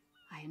ugly.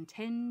 I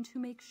intend to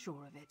make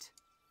sure of it.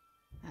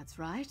 That's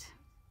right.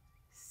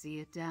 See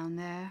it down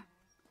there?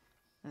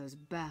 Those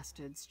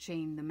bastards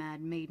chained the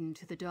Mad Maiden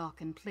to the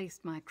dock and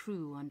placed my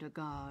crew under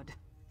guard.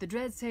 The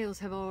Dreadsails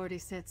have already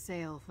set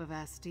sail for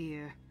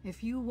Vastir.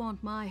 If you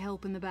want my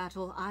help in the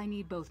battle, I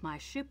need both my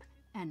ship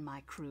and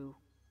my crew.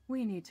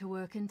 We need to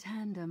work in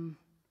tandem.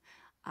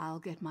 I'll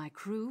get my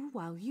crew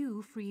while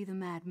you free the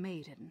Mad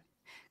Maiden.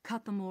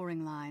 Cut the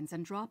mooring lines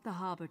and drop the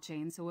harbor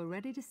chain so we're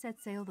ready to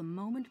set sail the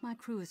moment my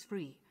crew is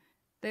free.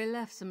 They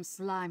left some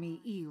slimy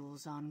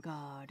eels on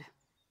guard.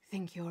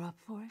 Think you're up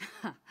for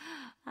it?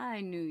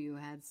 I knew you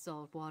had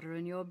salt water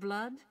in your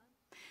blood.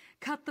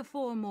 Cut the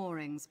 4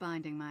 moorings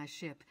binding my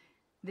ship.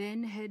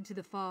 Then head to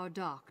the far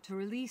dock to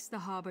release the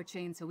harbor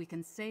chain so we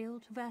can sail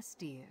to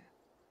Vastir.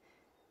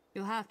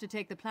 You'll have to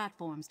take the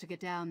platforms to get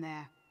down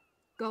there.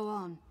 Go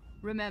on.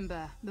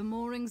 Remember, the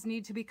moorings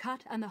need to be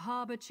cut and the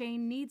harbor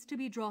chain needs to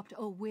be dropped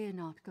or we're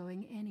not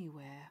going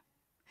anywhere.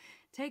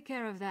 Take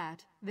care of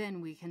that, then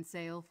we can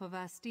sail for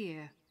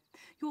Vastir.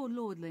 Your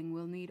lordling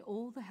will need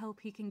all the help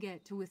he can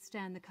get to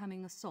withstand the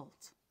coming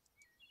assault.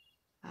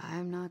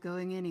 I'm not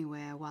going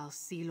anywhere while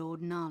Sea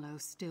Lord Nalo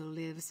still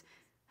lives.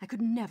 I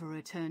could never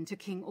return to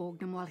King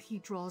Ognum while he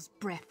draws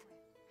breath.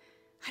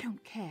 I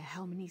don't care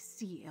how many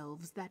sea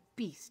elves that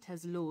beast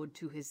has lured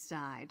to his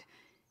side.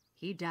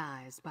 He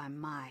dies by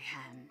my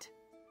hand.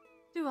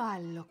 Do I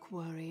look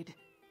worried?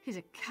 He's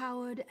a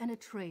coward and a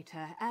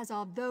traitor, as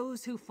are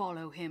those who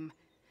follow him.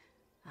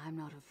 I'm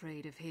not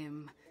afraid of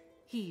him.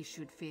 He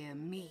should fear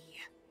me.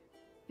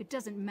 It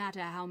doesn't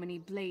matter how many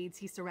blades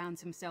he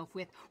surrounds himself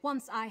with.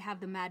 Once I have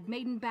the Mad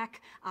Maiden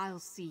back, I'll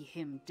see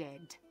him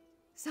dead.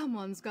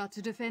 Someone's got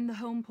to defend the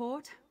home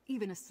port.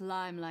 Even a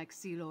slime like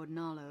Sea Lord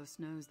Nalos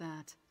knows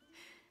that.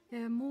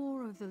 They're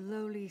more of the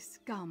lowly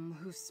scum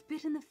who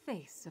spit in the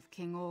face of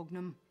King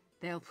Ognum.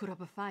 They'll put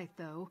up a fight,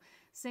 though,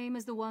 same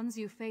as the ones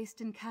you faced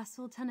in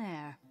Castle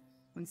Taner.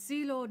 When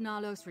Sea Lord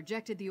Nalos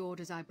rejected the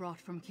orders I brought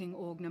from King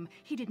Ognum,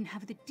 he didn't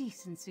have the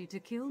decency to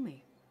kill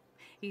me.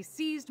 He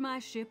seized my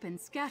ship and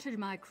scattered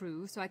my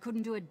crew, so I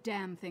couldn't do a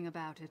damn thing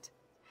about it.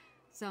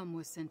 Some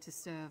were sent to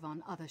serve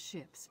on other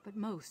ships, but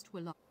most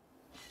were lost.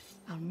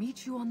 I'll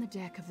meet you on the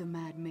deck of the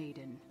Mad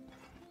Maiden.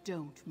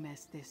 Don't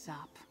mess this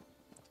up.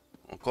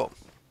 Okay.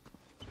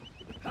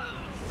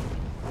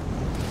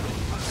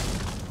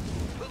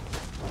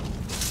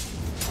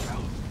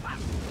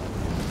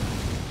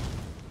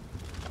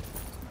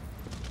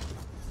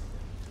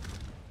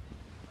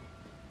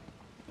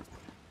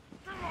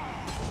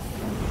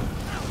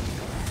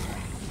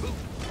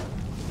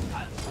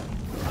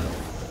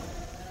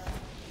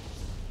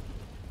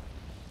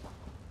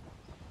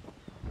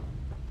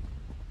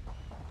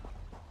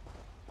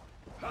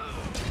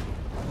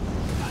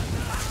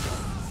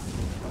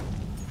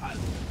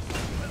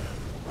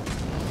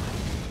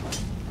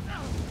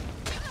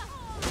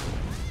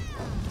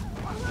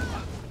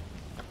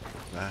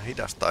 Vähän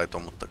hidas taito,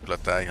 mutta kyllä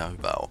tää ihan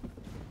hyvä on.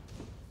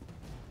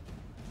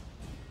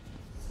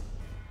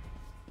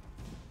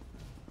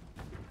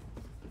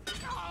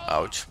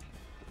 Ouch.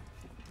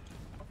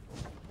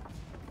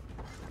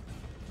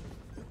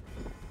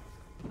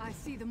 I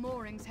see the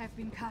moorings have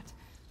been cut.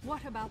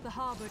 What about the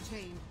harbor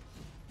chain?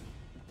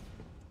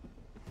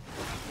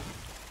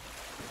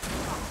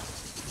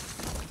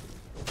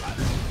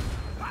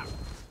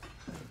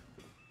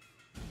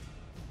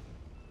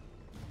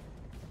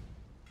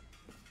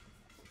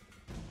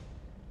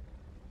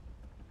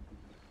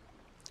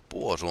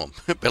 Puosu on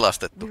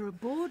pelastettu. We're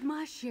aboard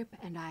my ship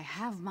and I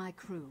have my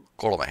crew.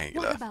 3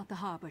 henkilöä. What about the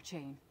harbor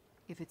chain?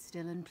 If it's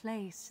still in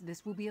place,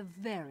 this will be a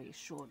very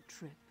short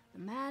trip. The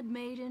Mad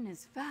Maiden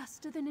is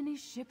faster than any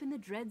ship in the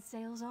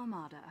Dreadsails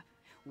Armada.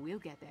 We'll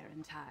get there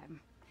in time.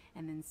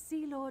 And then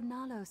Sea Lord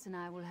Nalos and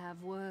I will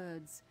have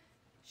words.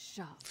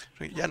 Sharp.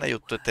 Jännä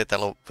juttu, ettei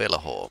täällä ole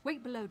velhoa,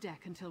 Wait below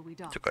deck until we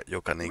dock.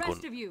 joka niin kuin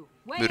Rest of you,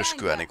 weigh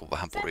myrskyä anchor. niin kuin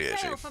vähän Set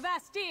purjeisiin. sail for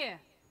Bastia.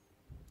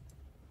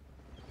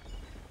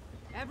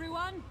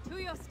 Everyone, to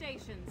your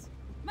stations.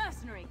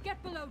 Mercenary,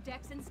 get below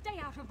decks and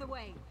stay out of the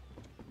way.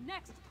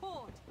 Next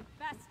port,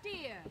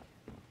 Bastia.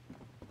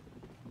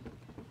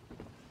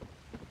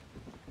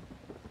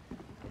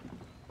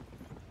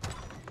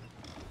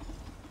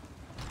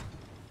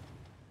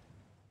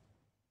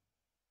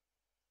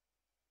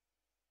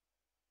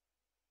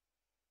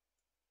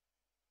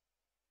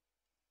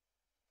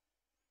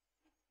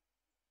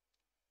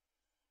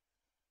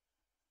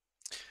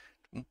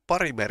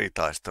 Pari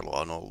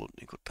meritaistelua on ollut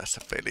niin kuin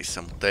tässä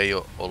pelissä, mutta ei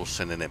ole ollut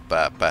sen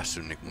enempää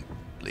päässyt niin kuin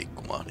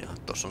liikkumaan. Ja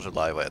tossa on se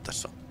laiva ja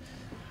tässä on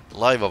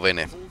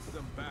laivavene.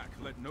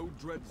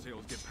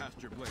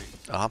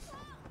 Aha.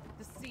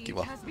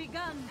 Kiva.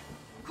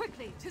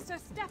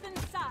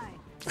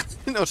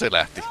 No se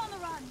lähti.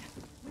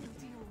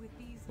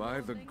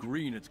 By the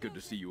green, it's good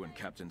to see you and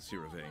Captain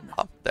Sirawaen.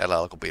 Aha, täällä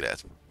alkoi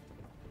bileet.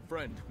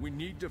 Friend, we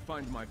need to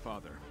find my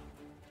father.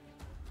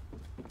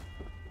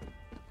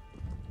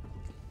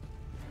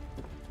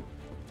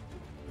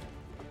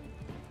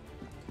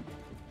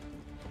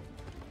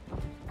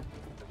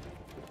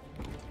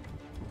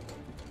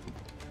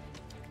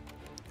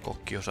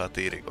 Kokki osaa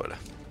tiirikoida.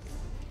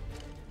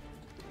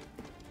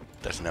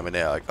 Tässä nää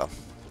menee aikaa.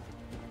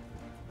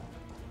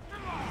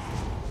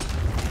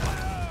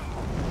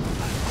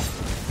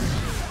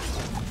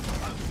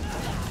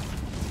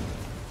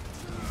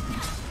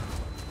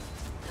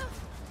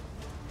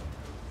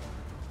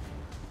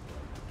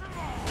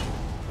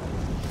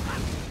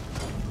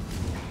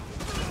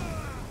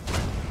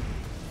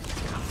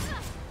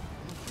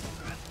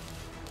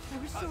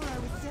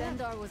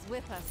 Zendar was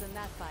with us in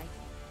that fight.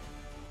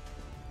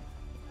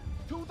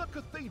 To the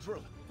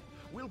cathedral!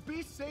 We'll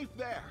be safe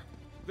there!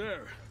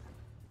 There.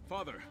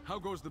 Father, how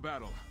goes the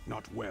battle?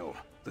 Not well.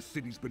 The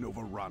city's been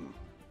overrun.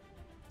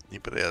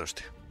 Niinpä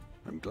tietysti.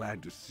 I'm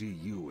glad to see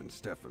you and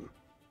Stefan.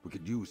 We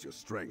could use your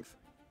strength.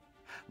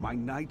 My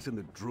knights and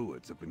the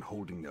druids have been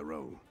holding their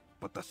own.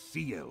 But the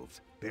sea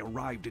elves, they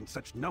arrived in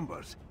such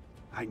numbers.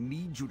 I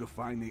need you to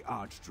find the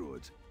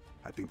archdruids.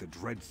 I think the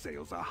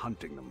Dreadsails are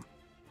hunting them.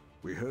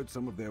 We heard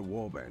some of their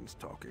warbands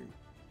talking.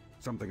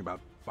 Something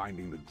about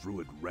finding the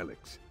druid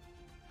relics.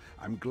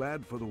 I'm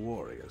glad for the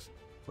warriors,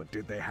 but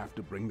did they have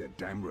to bring their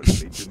damn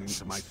religion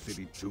into my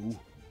city too?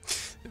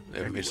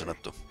 Anyway,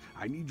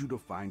 I need you to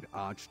find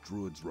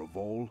Archdruids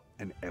Revol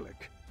and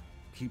Elec.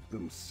 Keep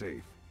them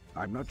safe.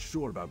 I'm not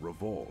sure about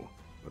Revol,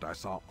 but I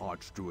saw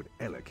Archdruid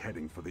Elec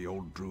heading for the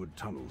old druid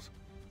tunnels.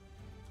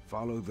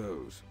 Follow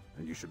those,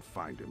 and you should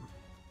find him.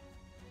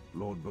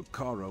 Lord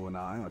Bacaro and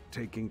I are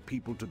taking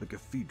people to the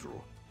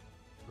cathedral.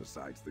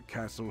 Besides the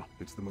castle,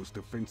 it's the most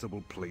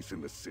defensible place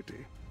in the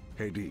city.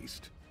 Head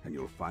east, and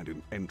you'll find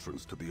an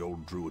entrance to the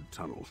old druid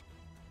tunnels.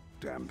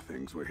 Damn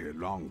things were here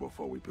long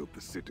before we built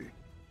the city.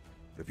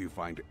 If you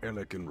find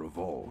Elec and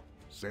Revol,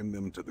 send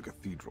them to the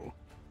cathedral.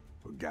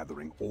 We're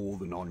gathering all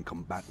the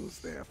non-combatants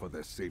there for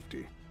their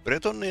safety.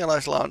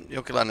 Bretonialaisilla on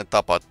jonkinlainen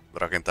tapa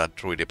rakentaa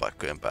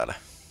druidipaikkojen päälle.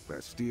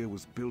 Bastia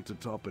was built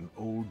atop an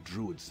old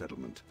druid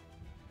settlement.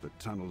 The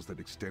tunnels that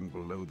extend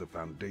below the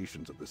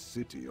foundations of the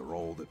city are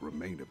all that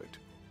remain of it.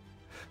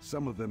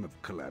 Some of them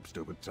have collapsed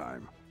over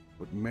time,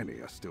 but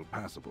many are still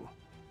passable.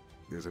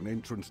 There's an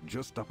entrance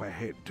just up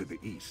ahead to the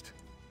east.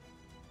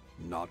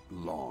 Not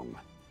long.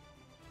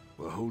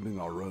 We're holding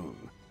our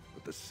own,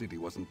 but the city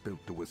wasn't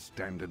built to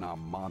withstand an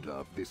armada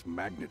of this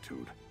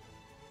magnitude.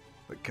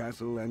 The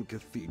castle and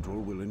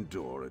cathedral will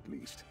endure at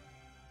least.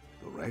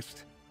 The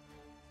rest?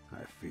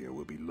 I fear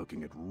we'll be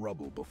looking at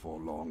rubble before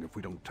long if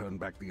we don't turn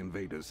back the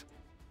invaders.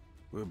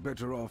 We're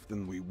better off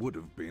than we would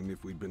have been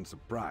if we'd been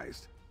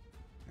surprised,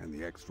 and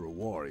the extra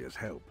warriors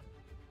help.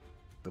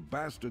 The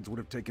bastards would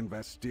have taken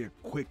Bastia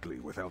quickly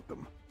without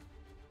them.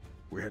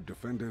 We had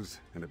defenders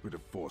and a bit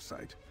of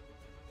foresight.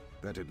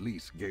 That at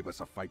least gave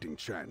us a fighting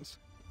chance.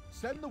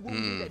 Send the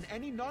wounded and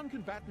any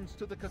non-combatants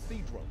to the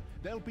cathedral.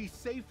 They'll be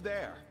safe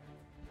there.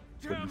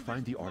 When you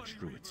find the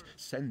archdruids,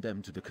 send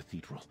them to the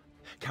cathedral.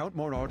 Count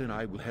Morard and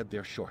I will head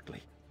there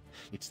shortly.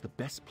 It's the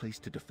best place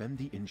to defend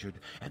the injured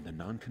and the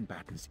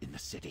non-combatants in the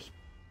city.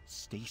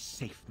 Stay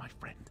safe, my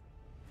friend.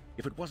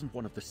 If it wasn't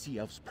one of the Sea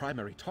Elves'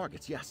 primary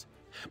targets, yes.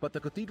 But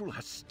the cathedral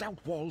has stout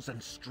walls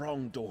and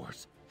strong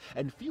doors.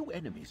 And few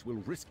enemies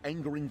will risk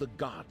angering the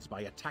gods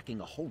by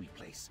attacking a holy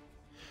place.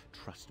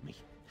 Trust me,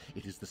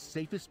 it is the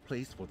safest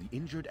place for the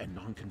injured and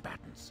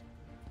non-combatants.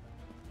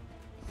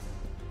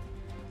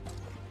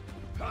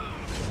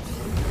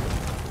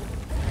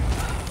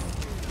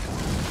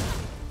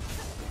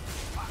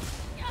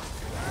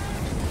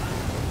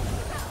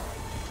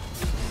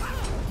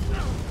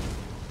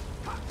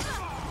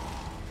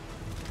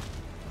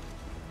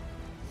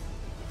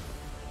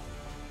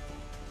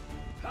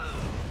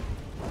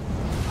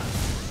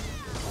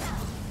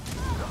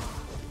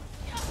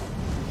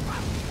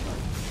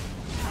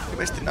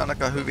 Ilmeisesti nämä on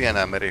aika hyviä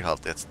nämä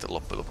merihaltijat sitten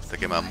loppujen lopuksi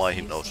tekemään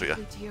maihin nousuja.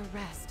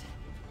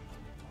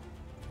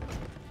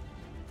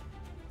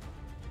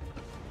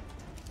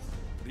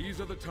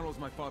 These are the tunnels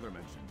my father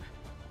mentioned.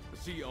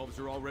 The Sea Elves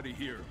are already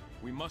here.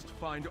 We must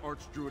find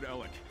Archdruid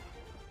Elec.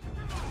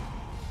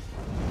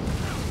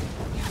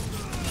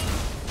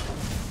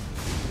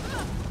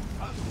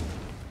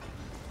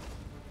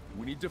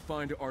 We need to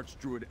find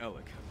Archdruid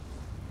Elec.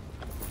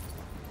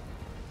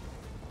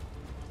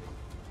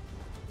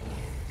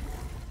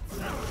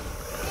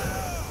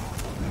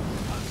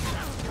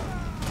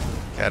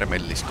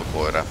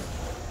 Kärmelliskokoira.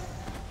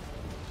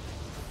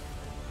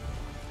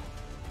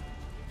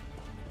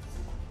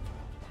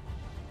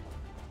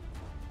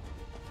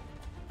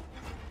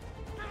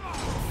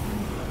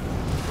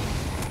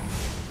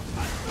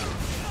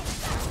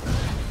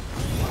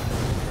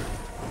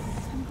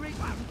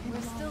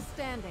 We're still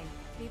standing.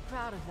 Be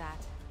proud of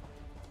that.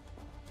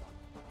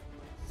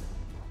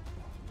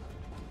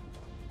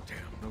 Damn,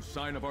 no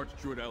sign of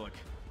Archdruid Elec.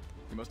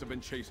 He must have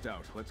been chased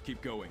out. Let's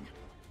keep going.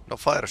 No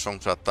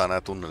Firesong saattaa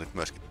nämä tunnelit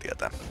myöskin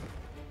tietää.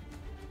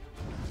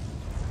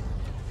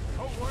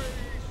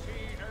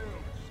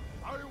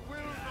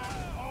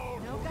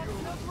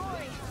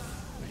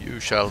 You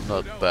shall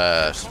not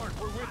pass.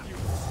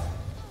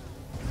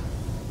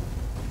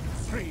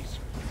 Freeze!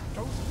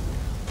 Don't...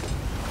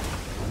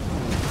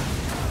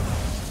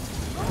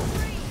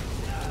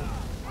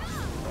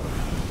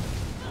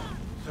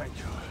 Thank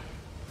you.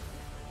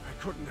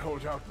 I couldn't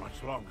hold out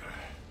much longer.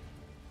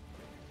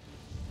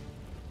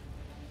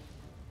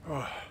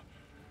 Oh,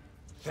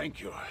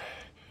 thank you.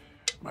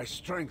 My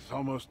strength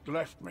almost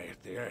left me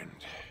at the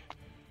end.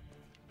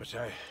 But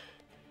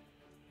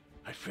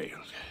I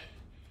failed.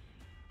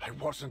 I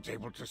wasn't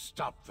able to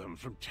stop them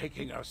from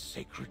taking our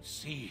sacred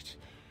seed.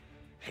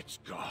 It's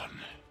gone.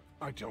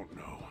 I don't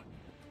know.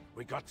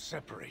 We got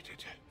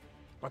separated.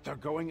 But they're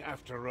going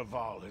after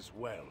Raval as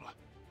well.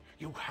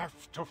 You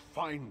have to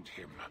find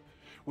him.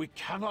 We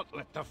cannot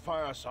let the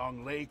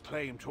Firesong lay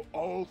claim to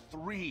all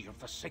 3 of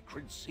the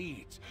sacred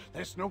seeds.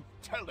 There's no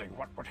telling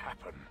what would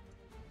happen.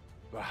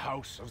 The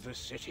House of the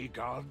City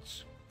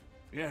Gods?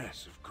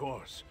 Yes, of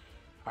course.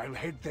 I'll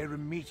head there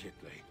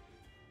immediately.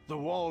 The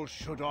walls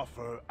should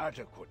offer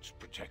adequate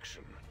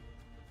protection.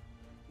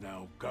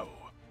 Now go.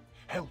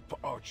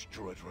 Help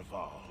Archdruid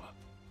Raval.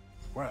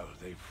 Well,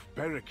 they've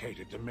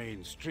barricaded the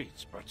main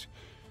streets, but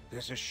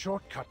there's a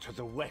shortcut to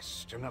the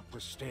west and up the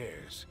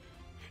stairs.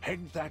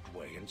 Head that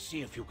way and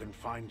see if you can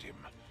find him.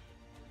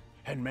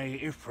 And may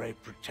Ifrei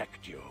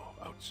protect you,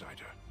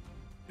 outsider.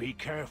 Be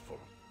careful.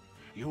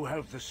 You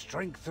have the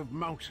strength of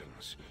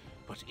mountains,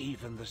 but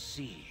even the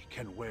sea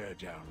can wear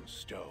down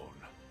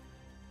stone.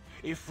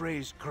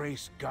 Ifrei's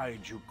grace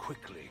guide you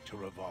quickly to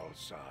Raval's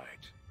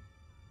side.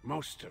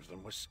 Most of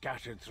them were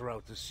scattered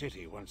throughout the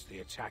city once the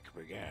attack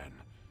began.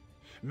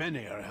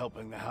 Many are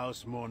helping the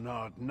House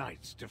Mornard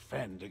Knights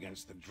defend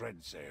against the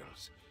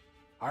Dreadsails.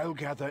 I'll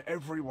gather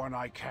everyone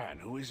I can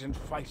who isn't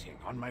fighting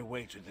on my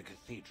way to the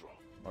cathedral.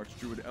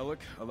 Archdruid Elec,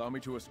 allow me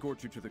to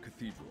escort you to the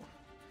cathedral.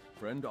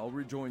 Friend, I'll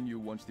rejoin you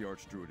once the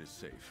Archdruid is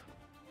safe.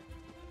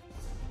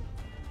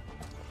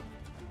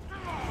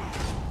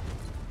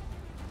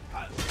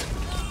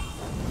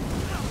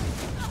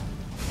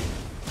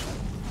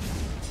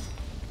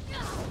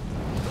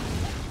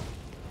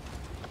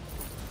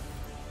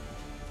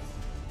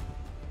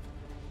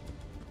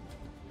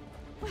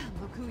 Well,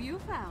 look who you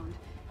found.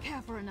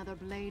 Care for another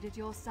blade at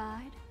your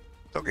side?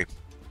 Toki.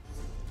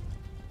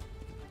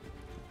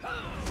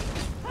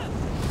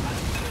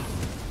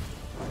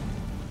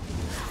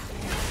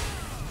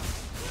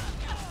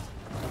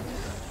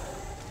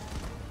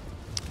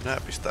 Nää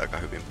pistää aika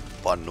hyvin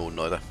pannuun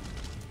noita.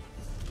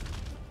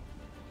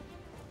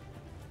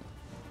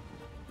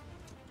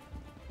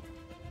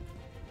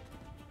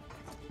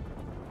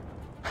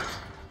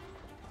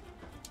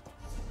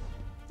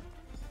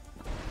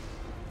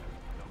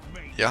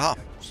 Jaha,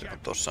 se on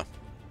tossa.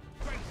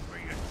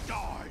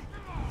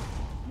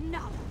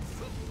 No.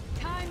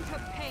 Time to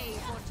pay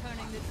for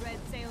turning the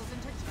Dreadsails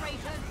into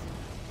traitors.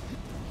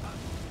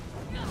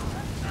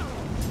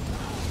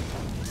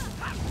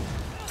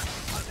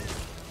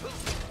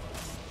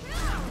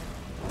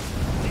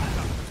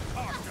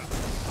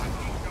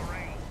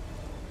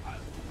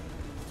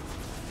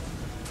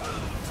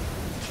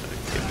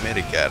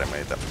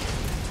 Merikäärmeitä.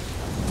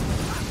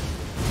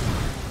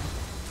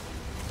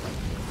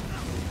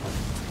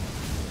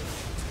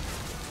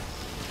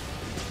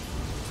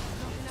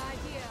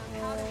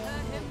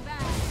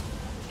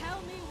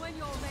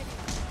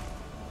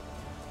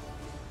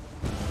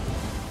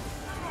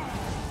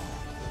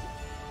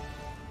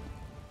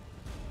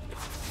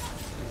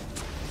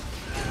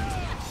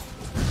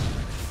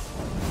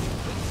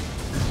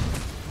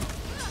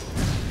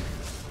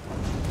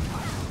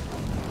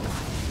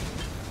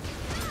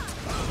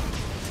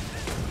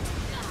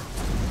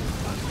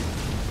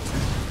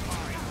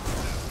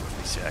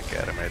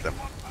 meitä.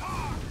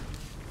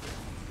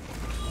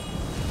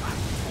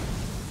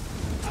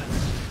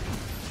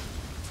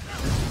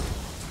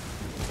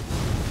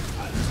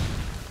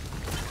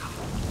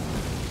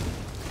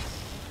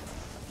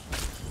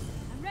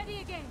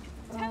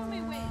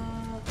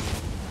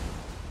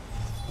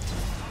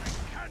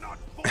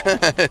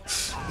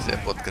 Se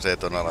potkaisee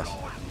ton alas.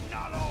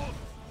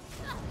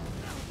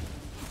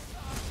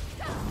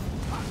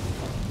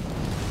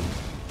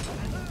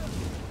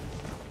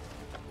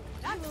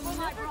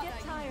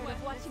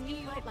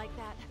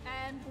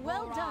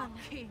 Well done.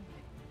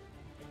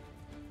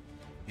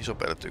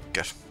 Isopeli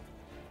tykkäs.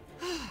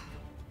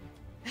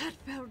 That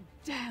felt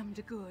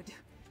damned good.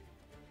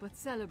 But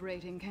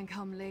celebrating can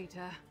come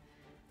later.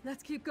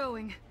 Let's keep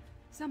going.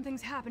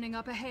 Something's happening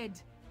up ahead.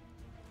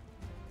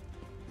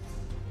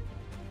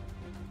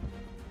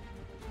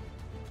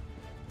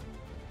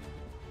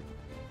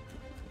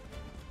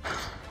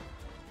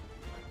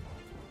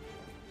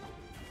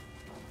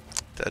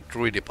 Tää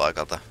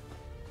druidipaikalta.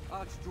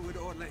 Archdruid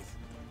Orlaith,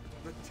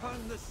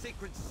 return the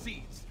sacred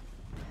seeds.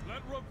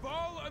 Let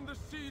Raval and the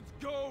seeds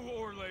go,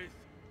 Orlaith.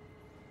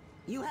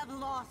 You have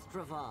lost,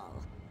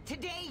 Raval.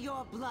 Today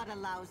your blood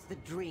allows the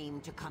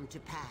dream to come to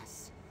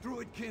pass.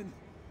 Druidkin,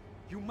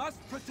 you must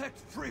protect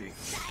Free.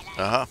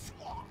 Aha.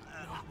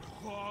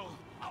 Raval,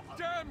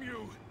 damn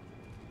you!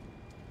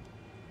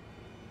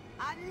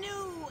 A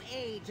new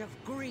age of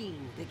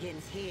green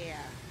begins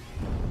here.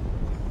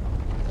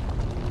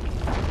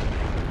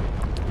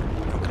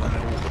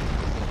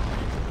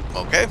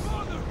 Okei.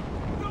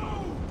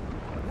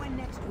 When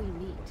next we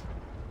meet,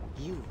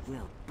 you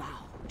will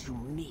bow to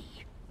me,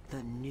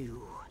 the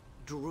new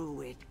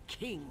Druid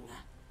King.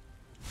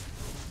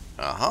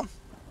 Aha.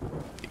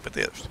 Niinpä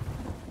tietysti.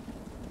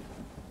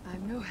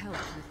 I'm no help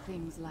with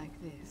things like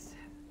this.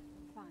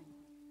 Fine.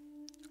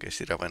 Okei,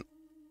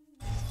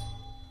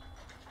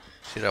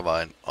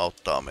 Sirawaen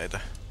auttaa meitä.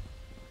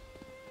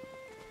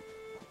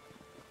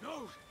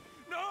 No!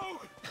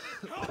 No!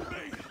 Help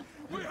me!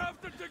 We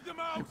have to dig them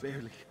out! You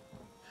barely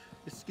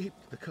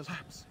escaped the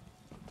collapse.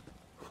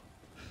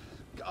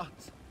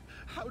 Gods,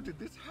 how did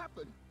this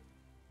happen?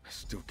 I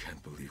still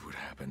can't believe what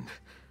happened.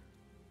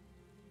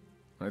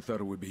 I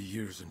thought it would be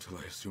years until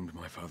I assumed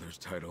my father's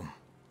title.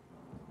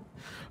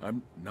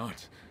 I'm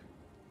not.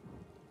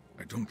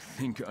 I don't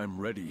think I'm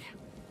ready.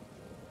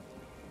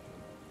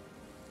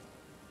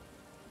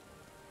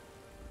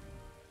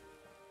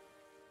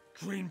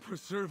 Green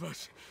preserve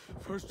us.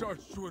 First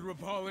Archsteward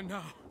Raval and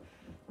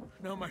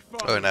now my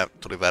father. Nää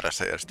tuli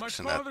väärässä My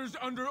järjestyksessä. father's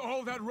under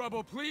all that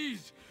rubble.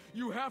 Please,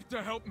 you have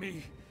to help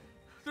me.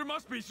 There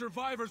must be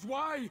survivors.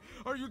 Why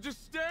are you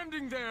just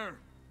standing there?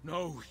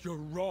 No,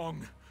 you're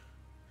wrong.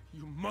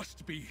 You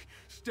must be.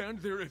 Stand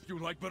there if you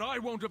like, but I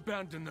won't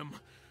abandon them.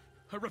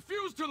 I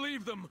refuse to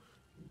leave them.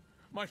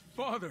 My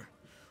father,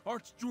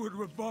 Archsteward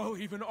Raval,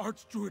 even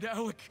Archdruid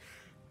Alec,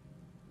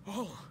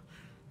 all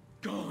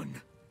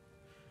gone.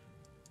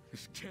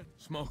 This can't.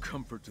 Small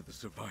comfort to the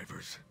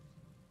survivors.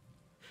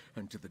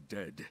 And to the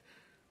dead.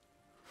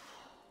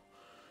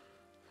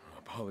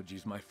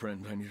 Apologies, my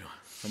friend. I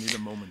need a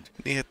moment.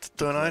 Niin, että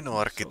toi on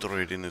ainoa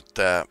arkkitruidi nyt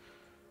tää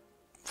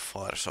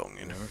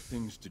Firesongin. There are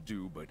things to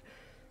do, but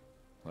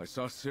I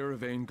saw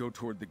Sirawaen go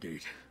toward the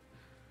gate.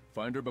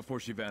 Find her before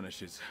she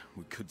vanishes.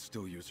 We could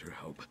still use her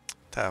help.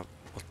 Tää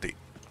otti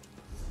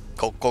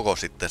koko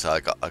sitten se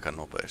aika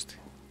nopeasti.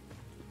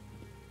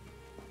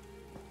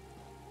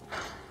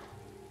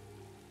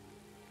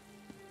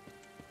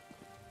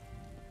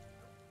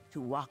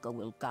 Tuwaka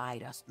will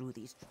guide us through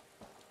these.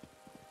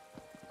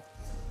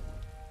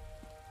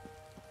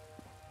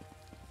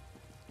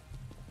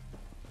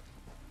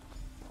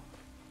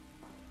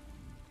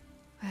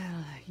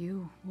 Well,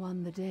 you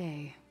won the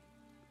day.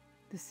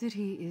 The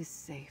city is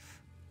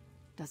safe.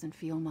 Doesn't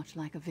feel much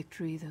like a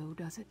victory, though,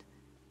 does it?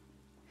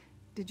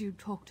 Did you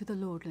talk to the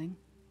Lordling?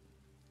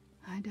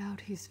 I doubt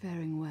he's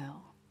faring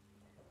well.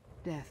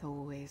 Death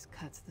always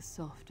cuts the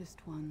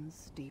softest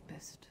ones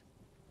deepest.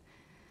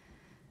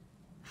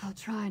 I'll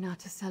try not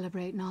to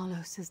celebrate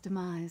Nalos'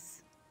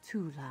 demise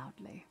too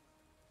loudly.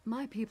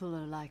 My people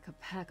are like a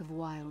pack of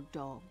wild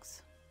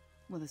dogs.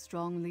 With a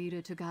strong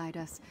leader to guide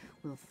us,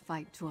 we'll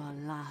fight to our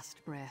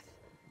last breath.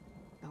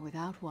 But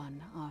without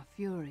one, our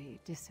fury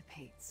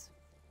dissipates.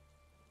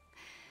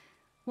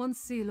 Once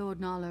Sea Lord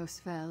Nalos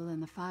fell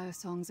and the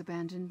Firesongs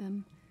abandoned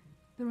them,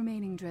 the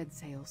remaining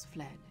Dreadsails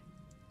fled.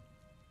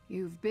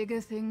 You've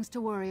bigger things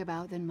to worry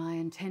about than my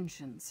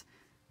intentions,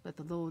 but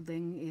the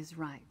Lordling is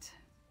right.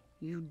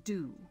 You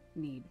do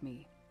need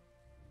me.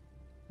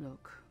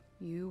 Look,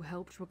 you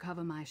helped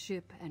recover my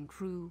ship and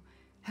crew,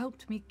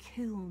 helped me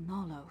kill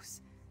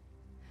Nalos.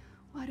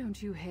 Why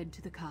don't you head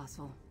to the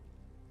castle?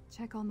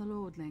 Check on the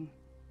Lordling.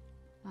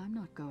 I'm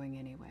not going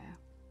anywhere.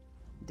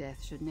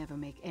 Death should never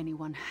make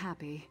anyone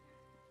happy.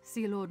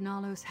 Sea Lord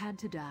Nalos had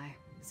to die.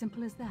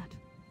 Simple as that.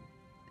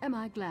 Am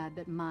I glad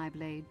that my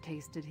blade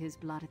tasted his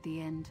blood at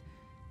the end?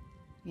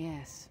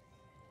 Yes.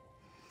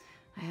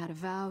 I had a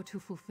vow to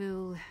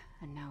fulfill,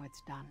 and now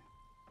it's done.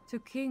 To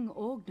King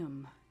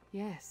Orgnum,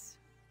 yes.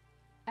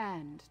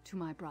 And to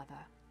my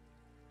brother.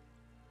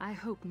 I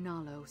hope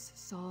Nalos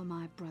saw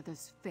my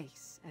brother's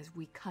face as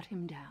we cut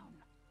him down.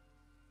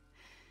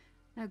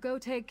 Now go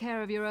take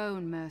care of your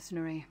own,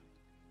 mercenary.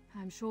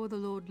 I'm sure the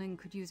Lordling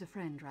could use a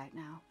friend right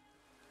now.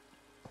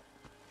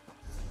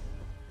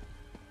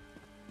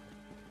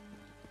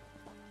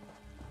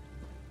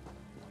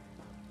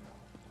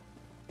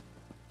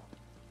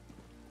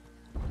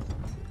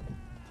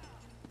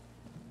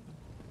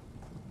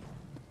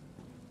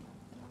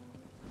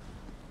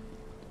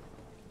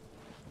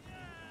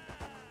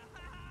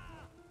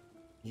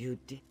 You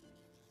did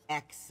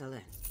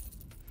excellent.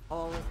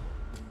 Always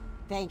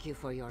thank you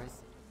for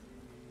yours.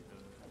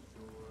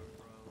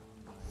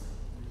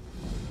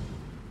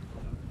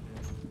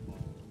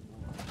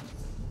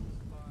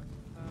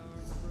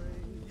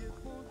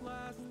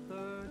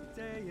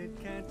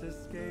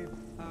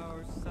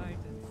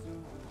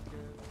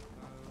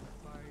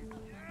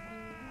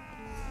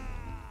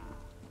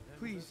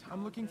 Please,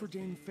 I'm looking for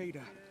Dame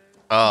Fada.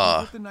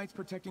 Ah. The knights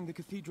protecting the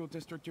cathedral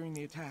district during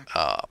the attack.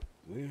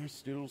 We're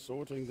still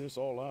sorting this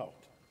all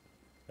out.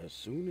 As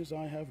soon as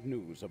I have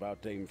news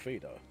about Dame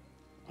Fada,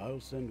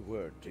 I'll send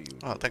word to you.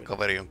 Tämän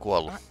kaveri on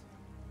kuollut.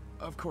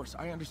 Of course,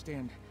 I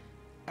understand.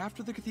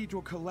 After the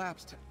cathedral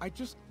collapsed, I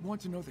just want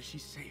to know that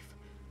she's safe.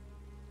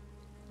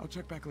 I'll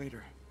check back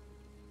later.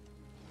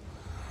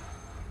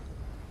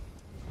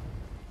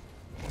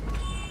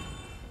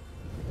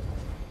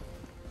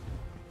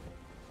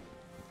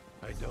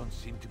 I don't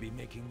seem to be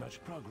making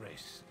much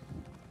progress.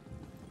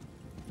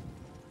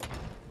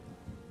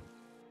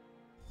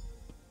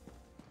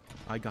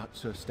 I got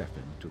Sir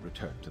Stefan to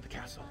return to the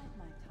castle.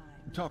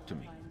 Talk to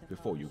me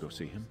before you go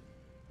see him.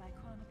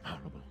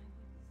 Horrible.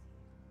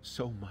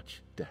 So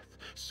much death,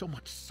 so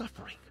much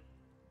suffering.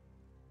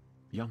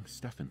 Young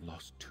Stefan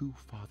lost 2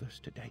 fathers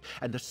today,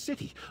 and the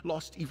city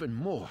lost even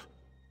more.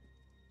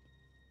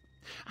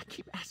 I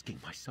keep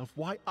asking myself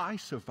why I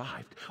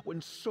survived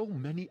when so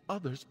many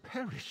others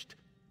perished.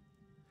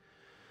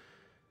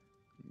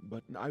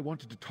 But I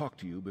wanted to talk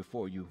to you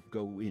before you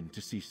go in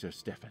to see Sir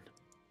Stefan.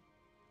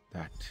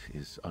 That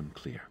is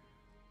unclear.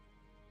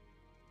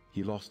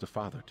 He lost a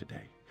father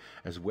today,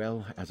 as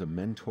well as a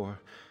mentor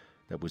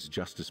that was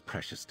just as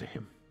precious to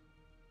him.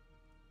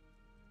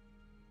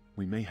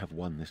 We may have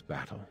won this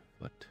battle,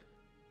 but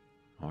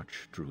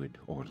Archdruid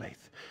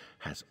Orlaith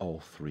has all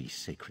 3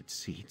 sacred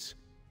seeds.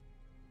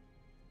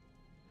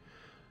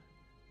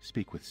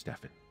 Speak with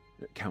Stefan,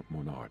 Count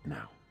Monard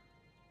now.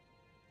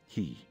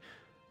 He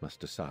must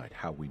decide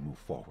how we move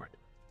forward.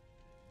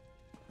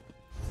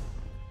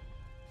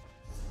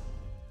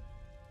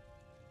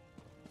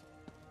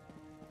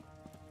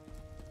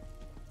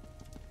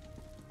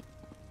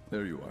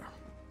 There you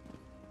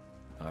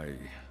are. I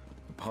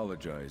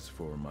apologize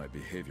for my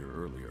behavior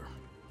earlier.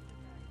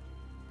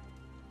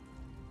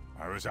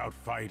 I was out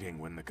fighting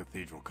when the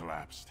cathedral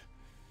collapsed.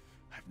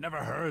 I've never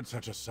heard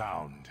such a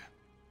sound.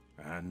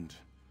 And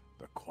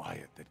the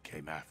quiet that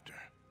came after.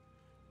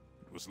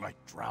 It was like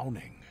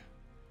drowning.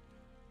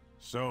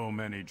 So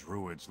many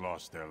druids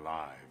lost their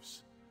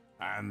lives.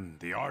 And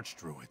the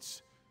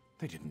archdruids,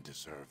 they didn't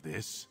deserve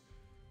this.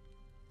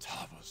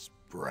 Tava's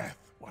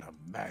breath, what a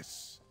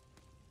mess.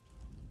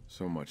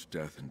 So much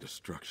death and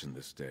destruction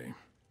this day.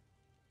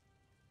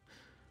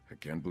 I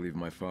can't believe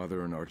my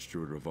father and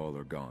Archdruid Raval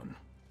are gone.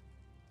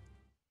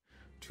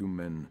 2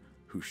 men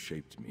who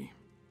shaped me.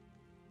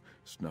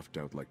 Snuffed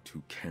out like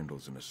 2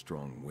 candles in a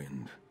strong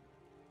wind.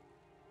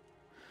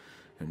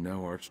 And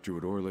now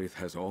Archdruid Orlaith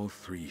has all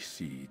 3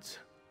 seeds.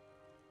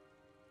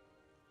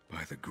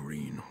 By the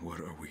green, what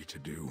are we to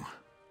do?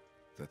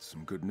 That's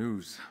some good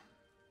news.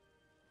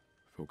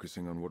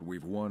 Focusing on what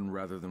we've won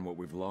rather than what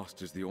we've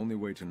lost is the only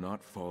way to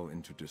not fall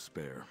into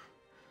despair.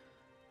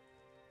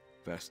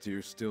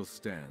 Vastir still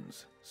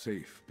stands,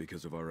 safe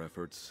because of our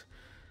efforts.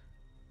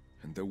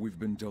 And though we've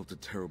been dealt a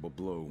terrible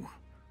blow,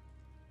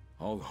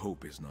 all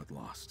hope is not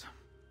lost.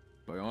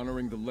 By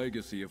honoring the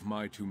legacy of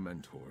my 2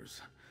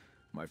 mentors,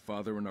 my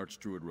father and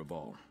Archdruid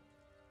Raval.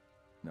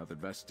 Now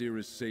that Vastir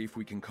is safe,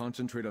 we can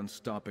concentrate on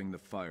stopping the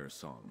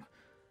Firesong.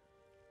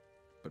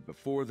 But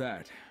before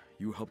that,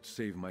 you helped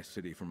save my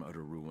city from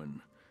utter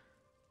ruin.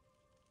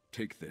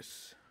 Take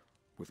this,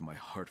 with my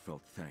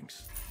heartfelt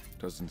thanks.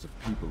 Dozens of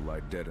people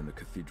lie dead in the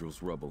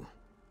cathedral's rubble,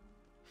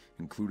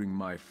 including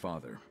my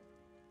father.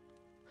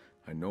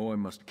 I know I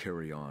must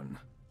carry on.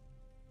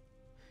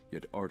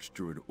 Yet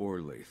Archdruid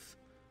Orlaith,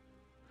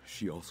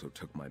 she also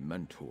took my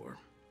mentor,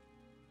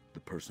 the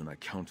person I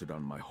counted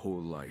on my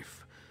whole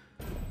life.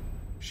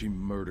 She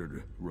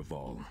murdered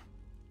Raval.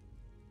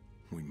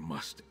 We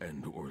must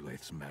end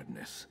Orlaith's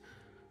madness.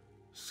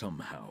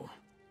 Somehow.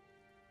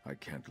 I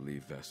can't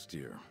leave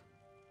Vastir.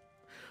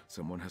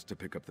 Someone has to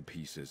pick up the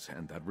pieces,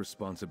 and that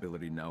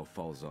responsibility now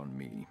falls on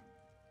me.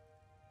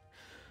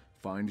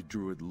 Find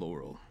Druid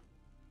Laurel.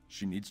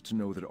 She needs to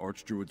know that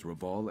Archdruids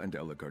Raval and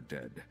Elec are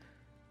dead.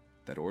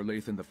 That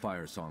Orlaith and the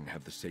Firesong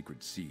have the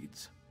sacred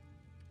seeds.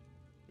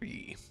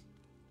 She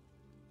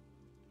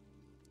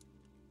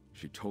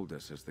told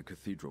us as the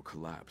cathedral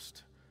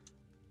collapsed.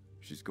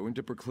 She's going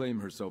to proclaim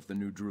herself the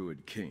new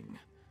Druid King.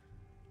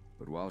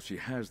 But while she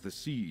has the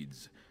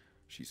seeds,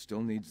 She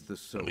still needs the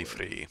sower. Oli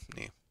Free,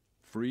 niin.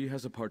 Free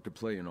has a part to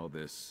play in all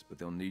this, but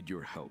they'll need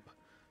your help.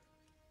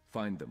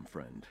 Find them,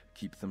 friend.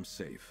 Keep them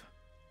safe.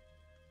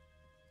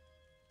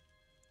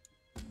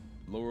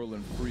 Laurel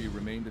and Free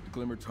remained at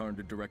Glimmertarn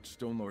to direct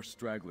Stonelore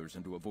stragglers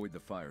and to avoid the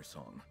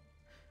Firesong.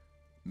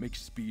 Make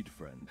speed,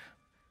 friend.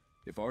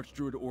 If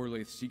Archdruid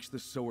Orlaith seeks the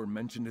sower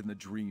mentioned in the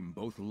dream,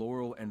 both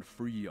Laurel and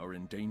Free are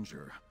in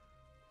danger.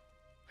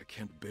 I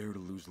can't bear to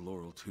lose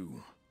Laurel,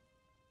 too.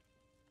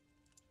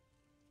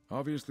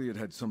 Obviously it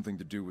had something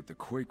to do with the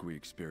quake we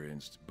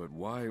experienced, but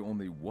why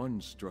only one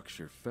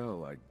structure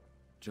fell, I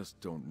just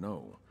don't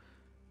know.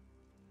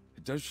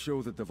 It does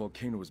show that the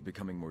volcano is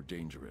becoming more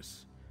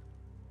dangerous.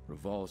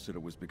 Raval said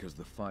it was because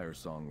the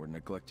Firesong were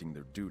neglecting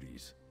their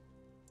duties.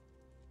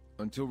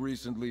 Until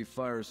recently,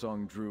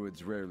 Firesong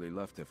druids rarely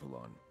left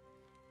Ipholon.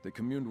 They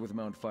communed with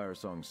Mount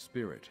Firesong's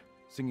spirit,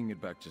 singing it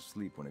back to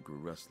sleep when it grew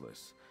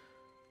restless.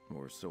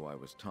 Or so I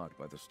was taught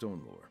by the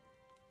Stonelore.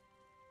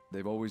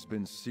 They've always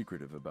been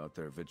secretive about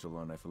their vigil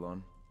on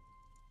Ipholon.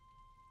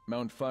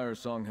 Mount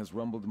Firesong has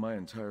rumbled my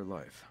entire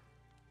life.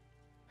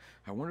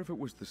 I wonder if it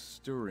was the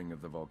stirring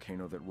of the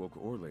volcano that woke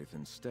Orlaith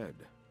instead.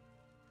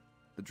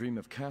 The dream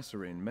of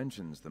Kasserine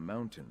mentions the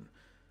mountain.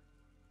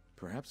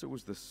 Perhaps it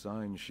was the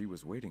sign she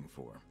was waiting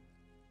for.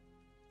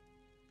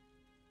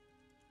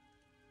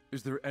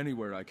 Is there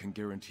anywhere I can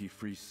guarantee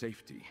Free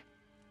safety?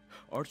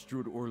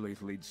 Archdruid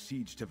Orlaith laid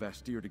siege to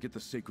Vastir to get the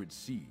sacred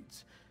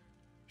seeds.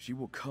 She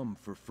will come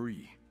for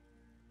Free.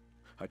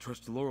 I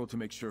trust Laurel to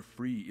make sure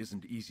Free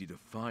isn't easy to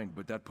find,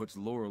 but that puts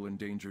Laurel in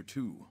danger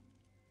too.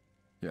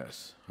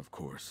 Yes, of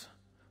course.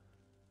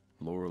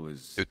 Laurel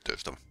is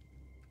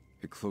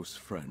a close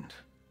friend.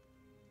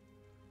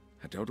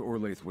 I doubt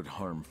Orlaith would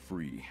harm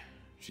Free.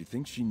 She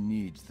thinks she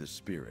needs the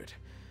spirit.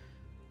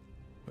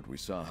 But we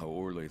saw how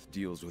Orlaith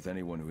deals with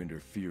anyone who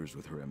interferes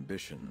with her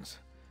ambitions.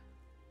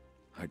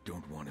 I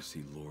don't want to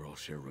see Laurel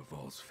share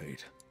Raval's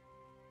fate.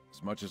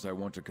 As much as I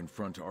want to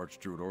confront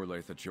Archdruid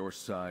Orlaith at your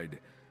side,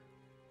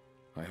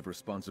 I have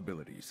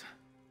responsibilities.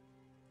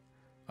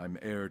 I'm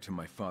heir to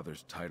my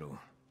father's title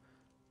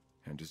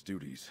and his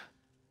duties.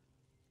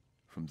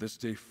 From this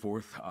day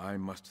forth, I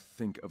must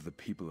think of the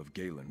people of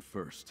Galen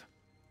first.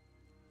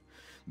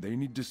 They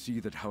need to see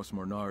that House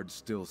Mornard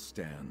still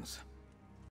stands.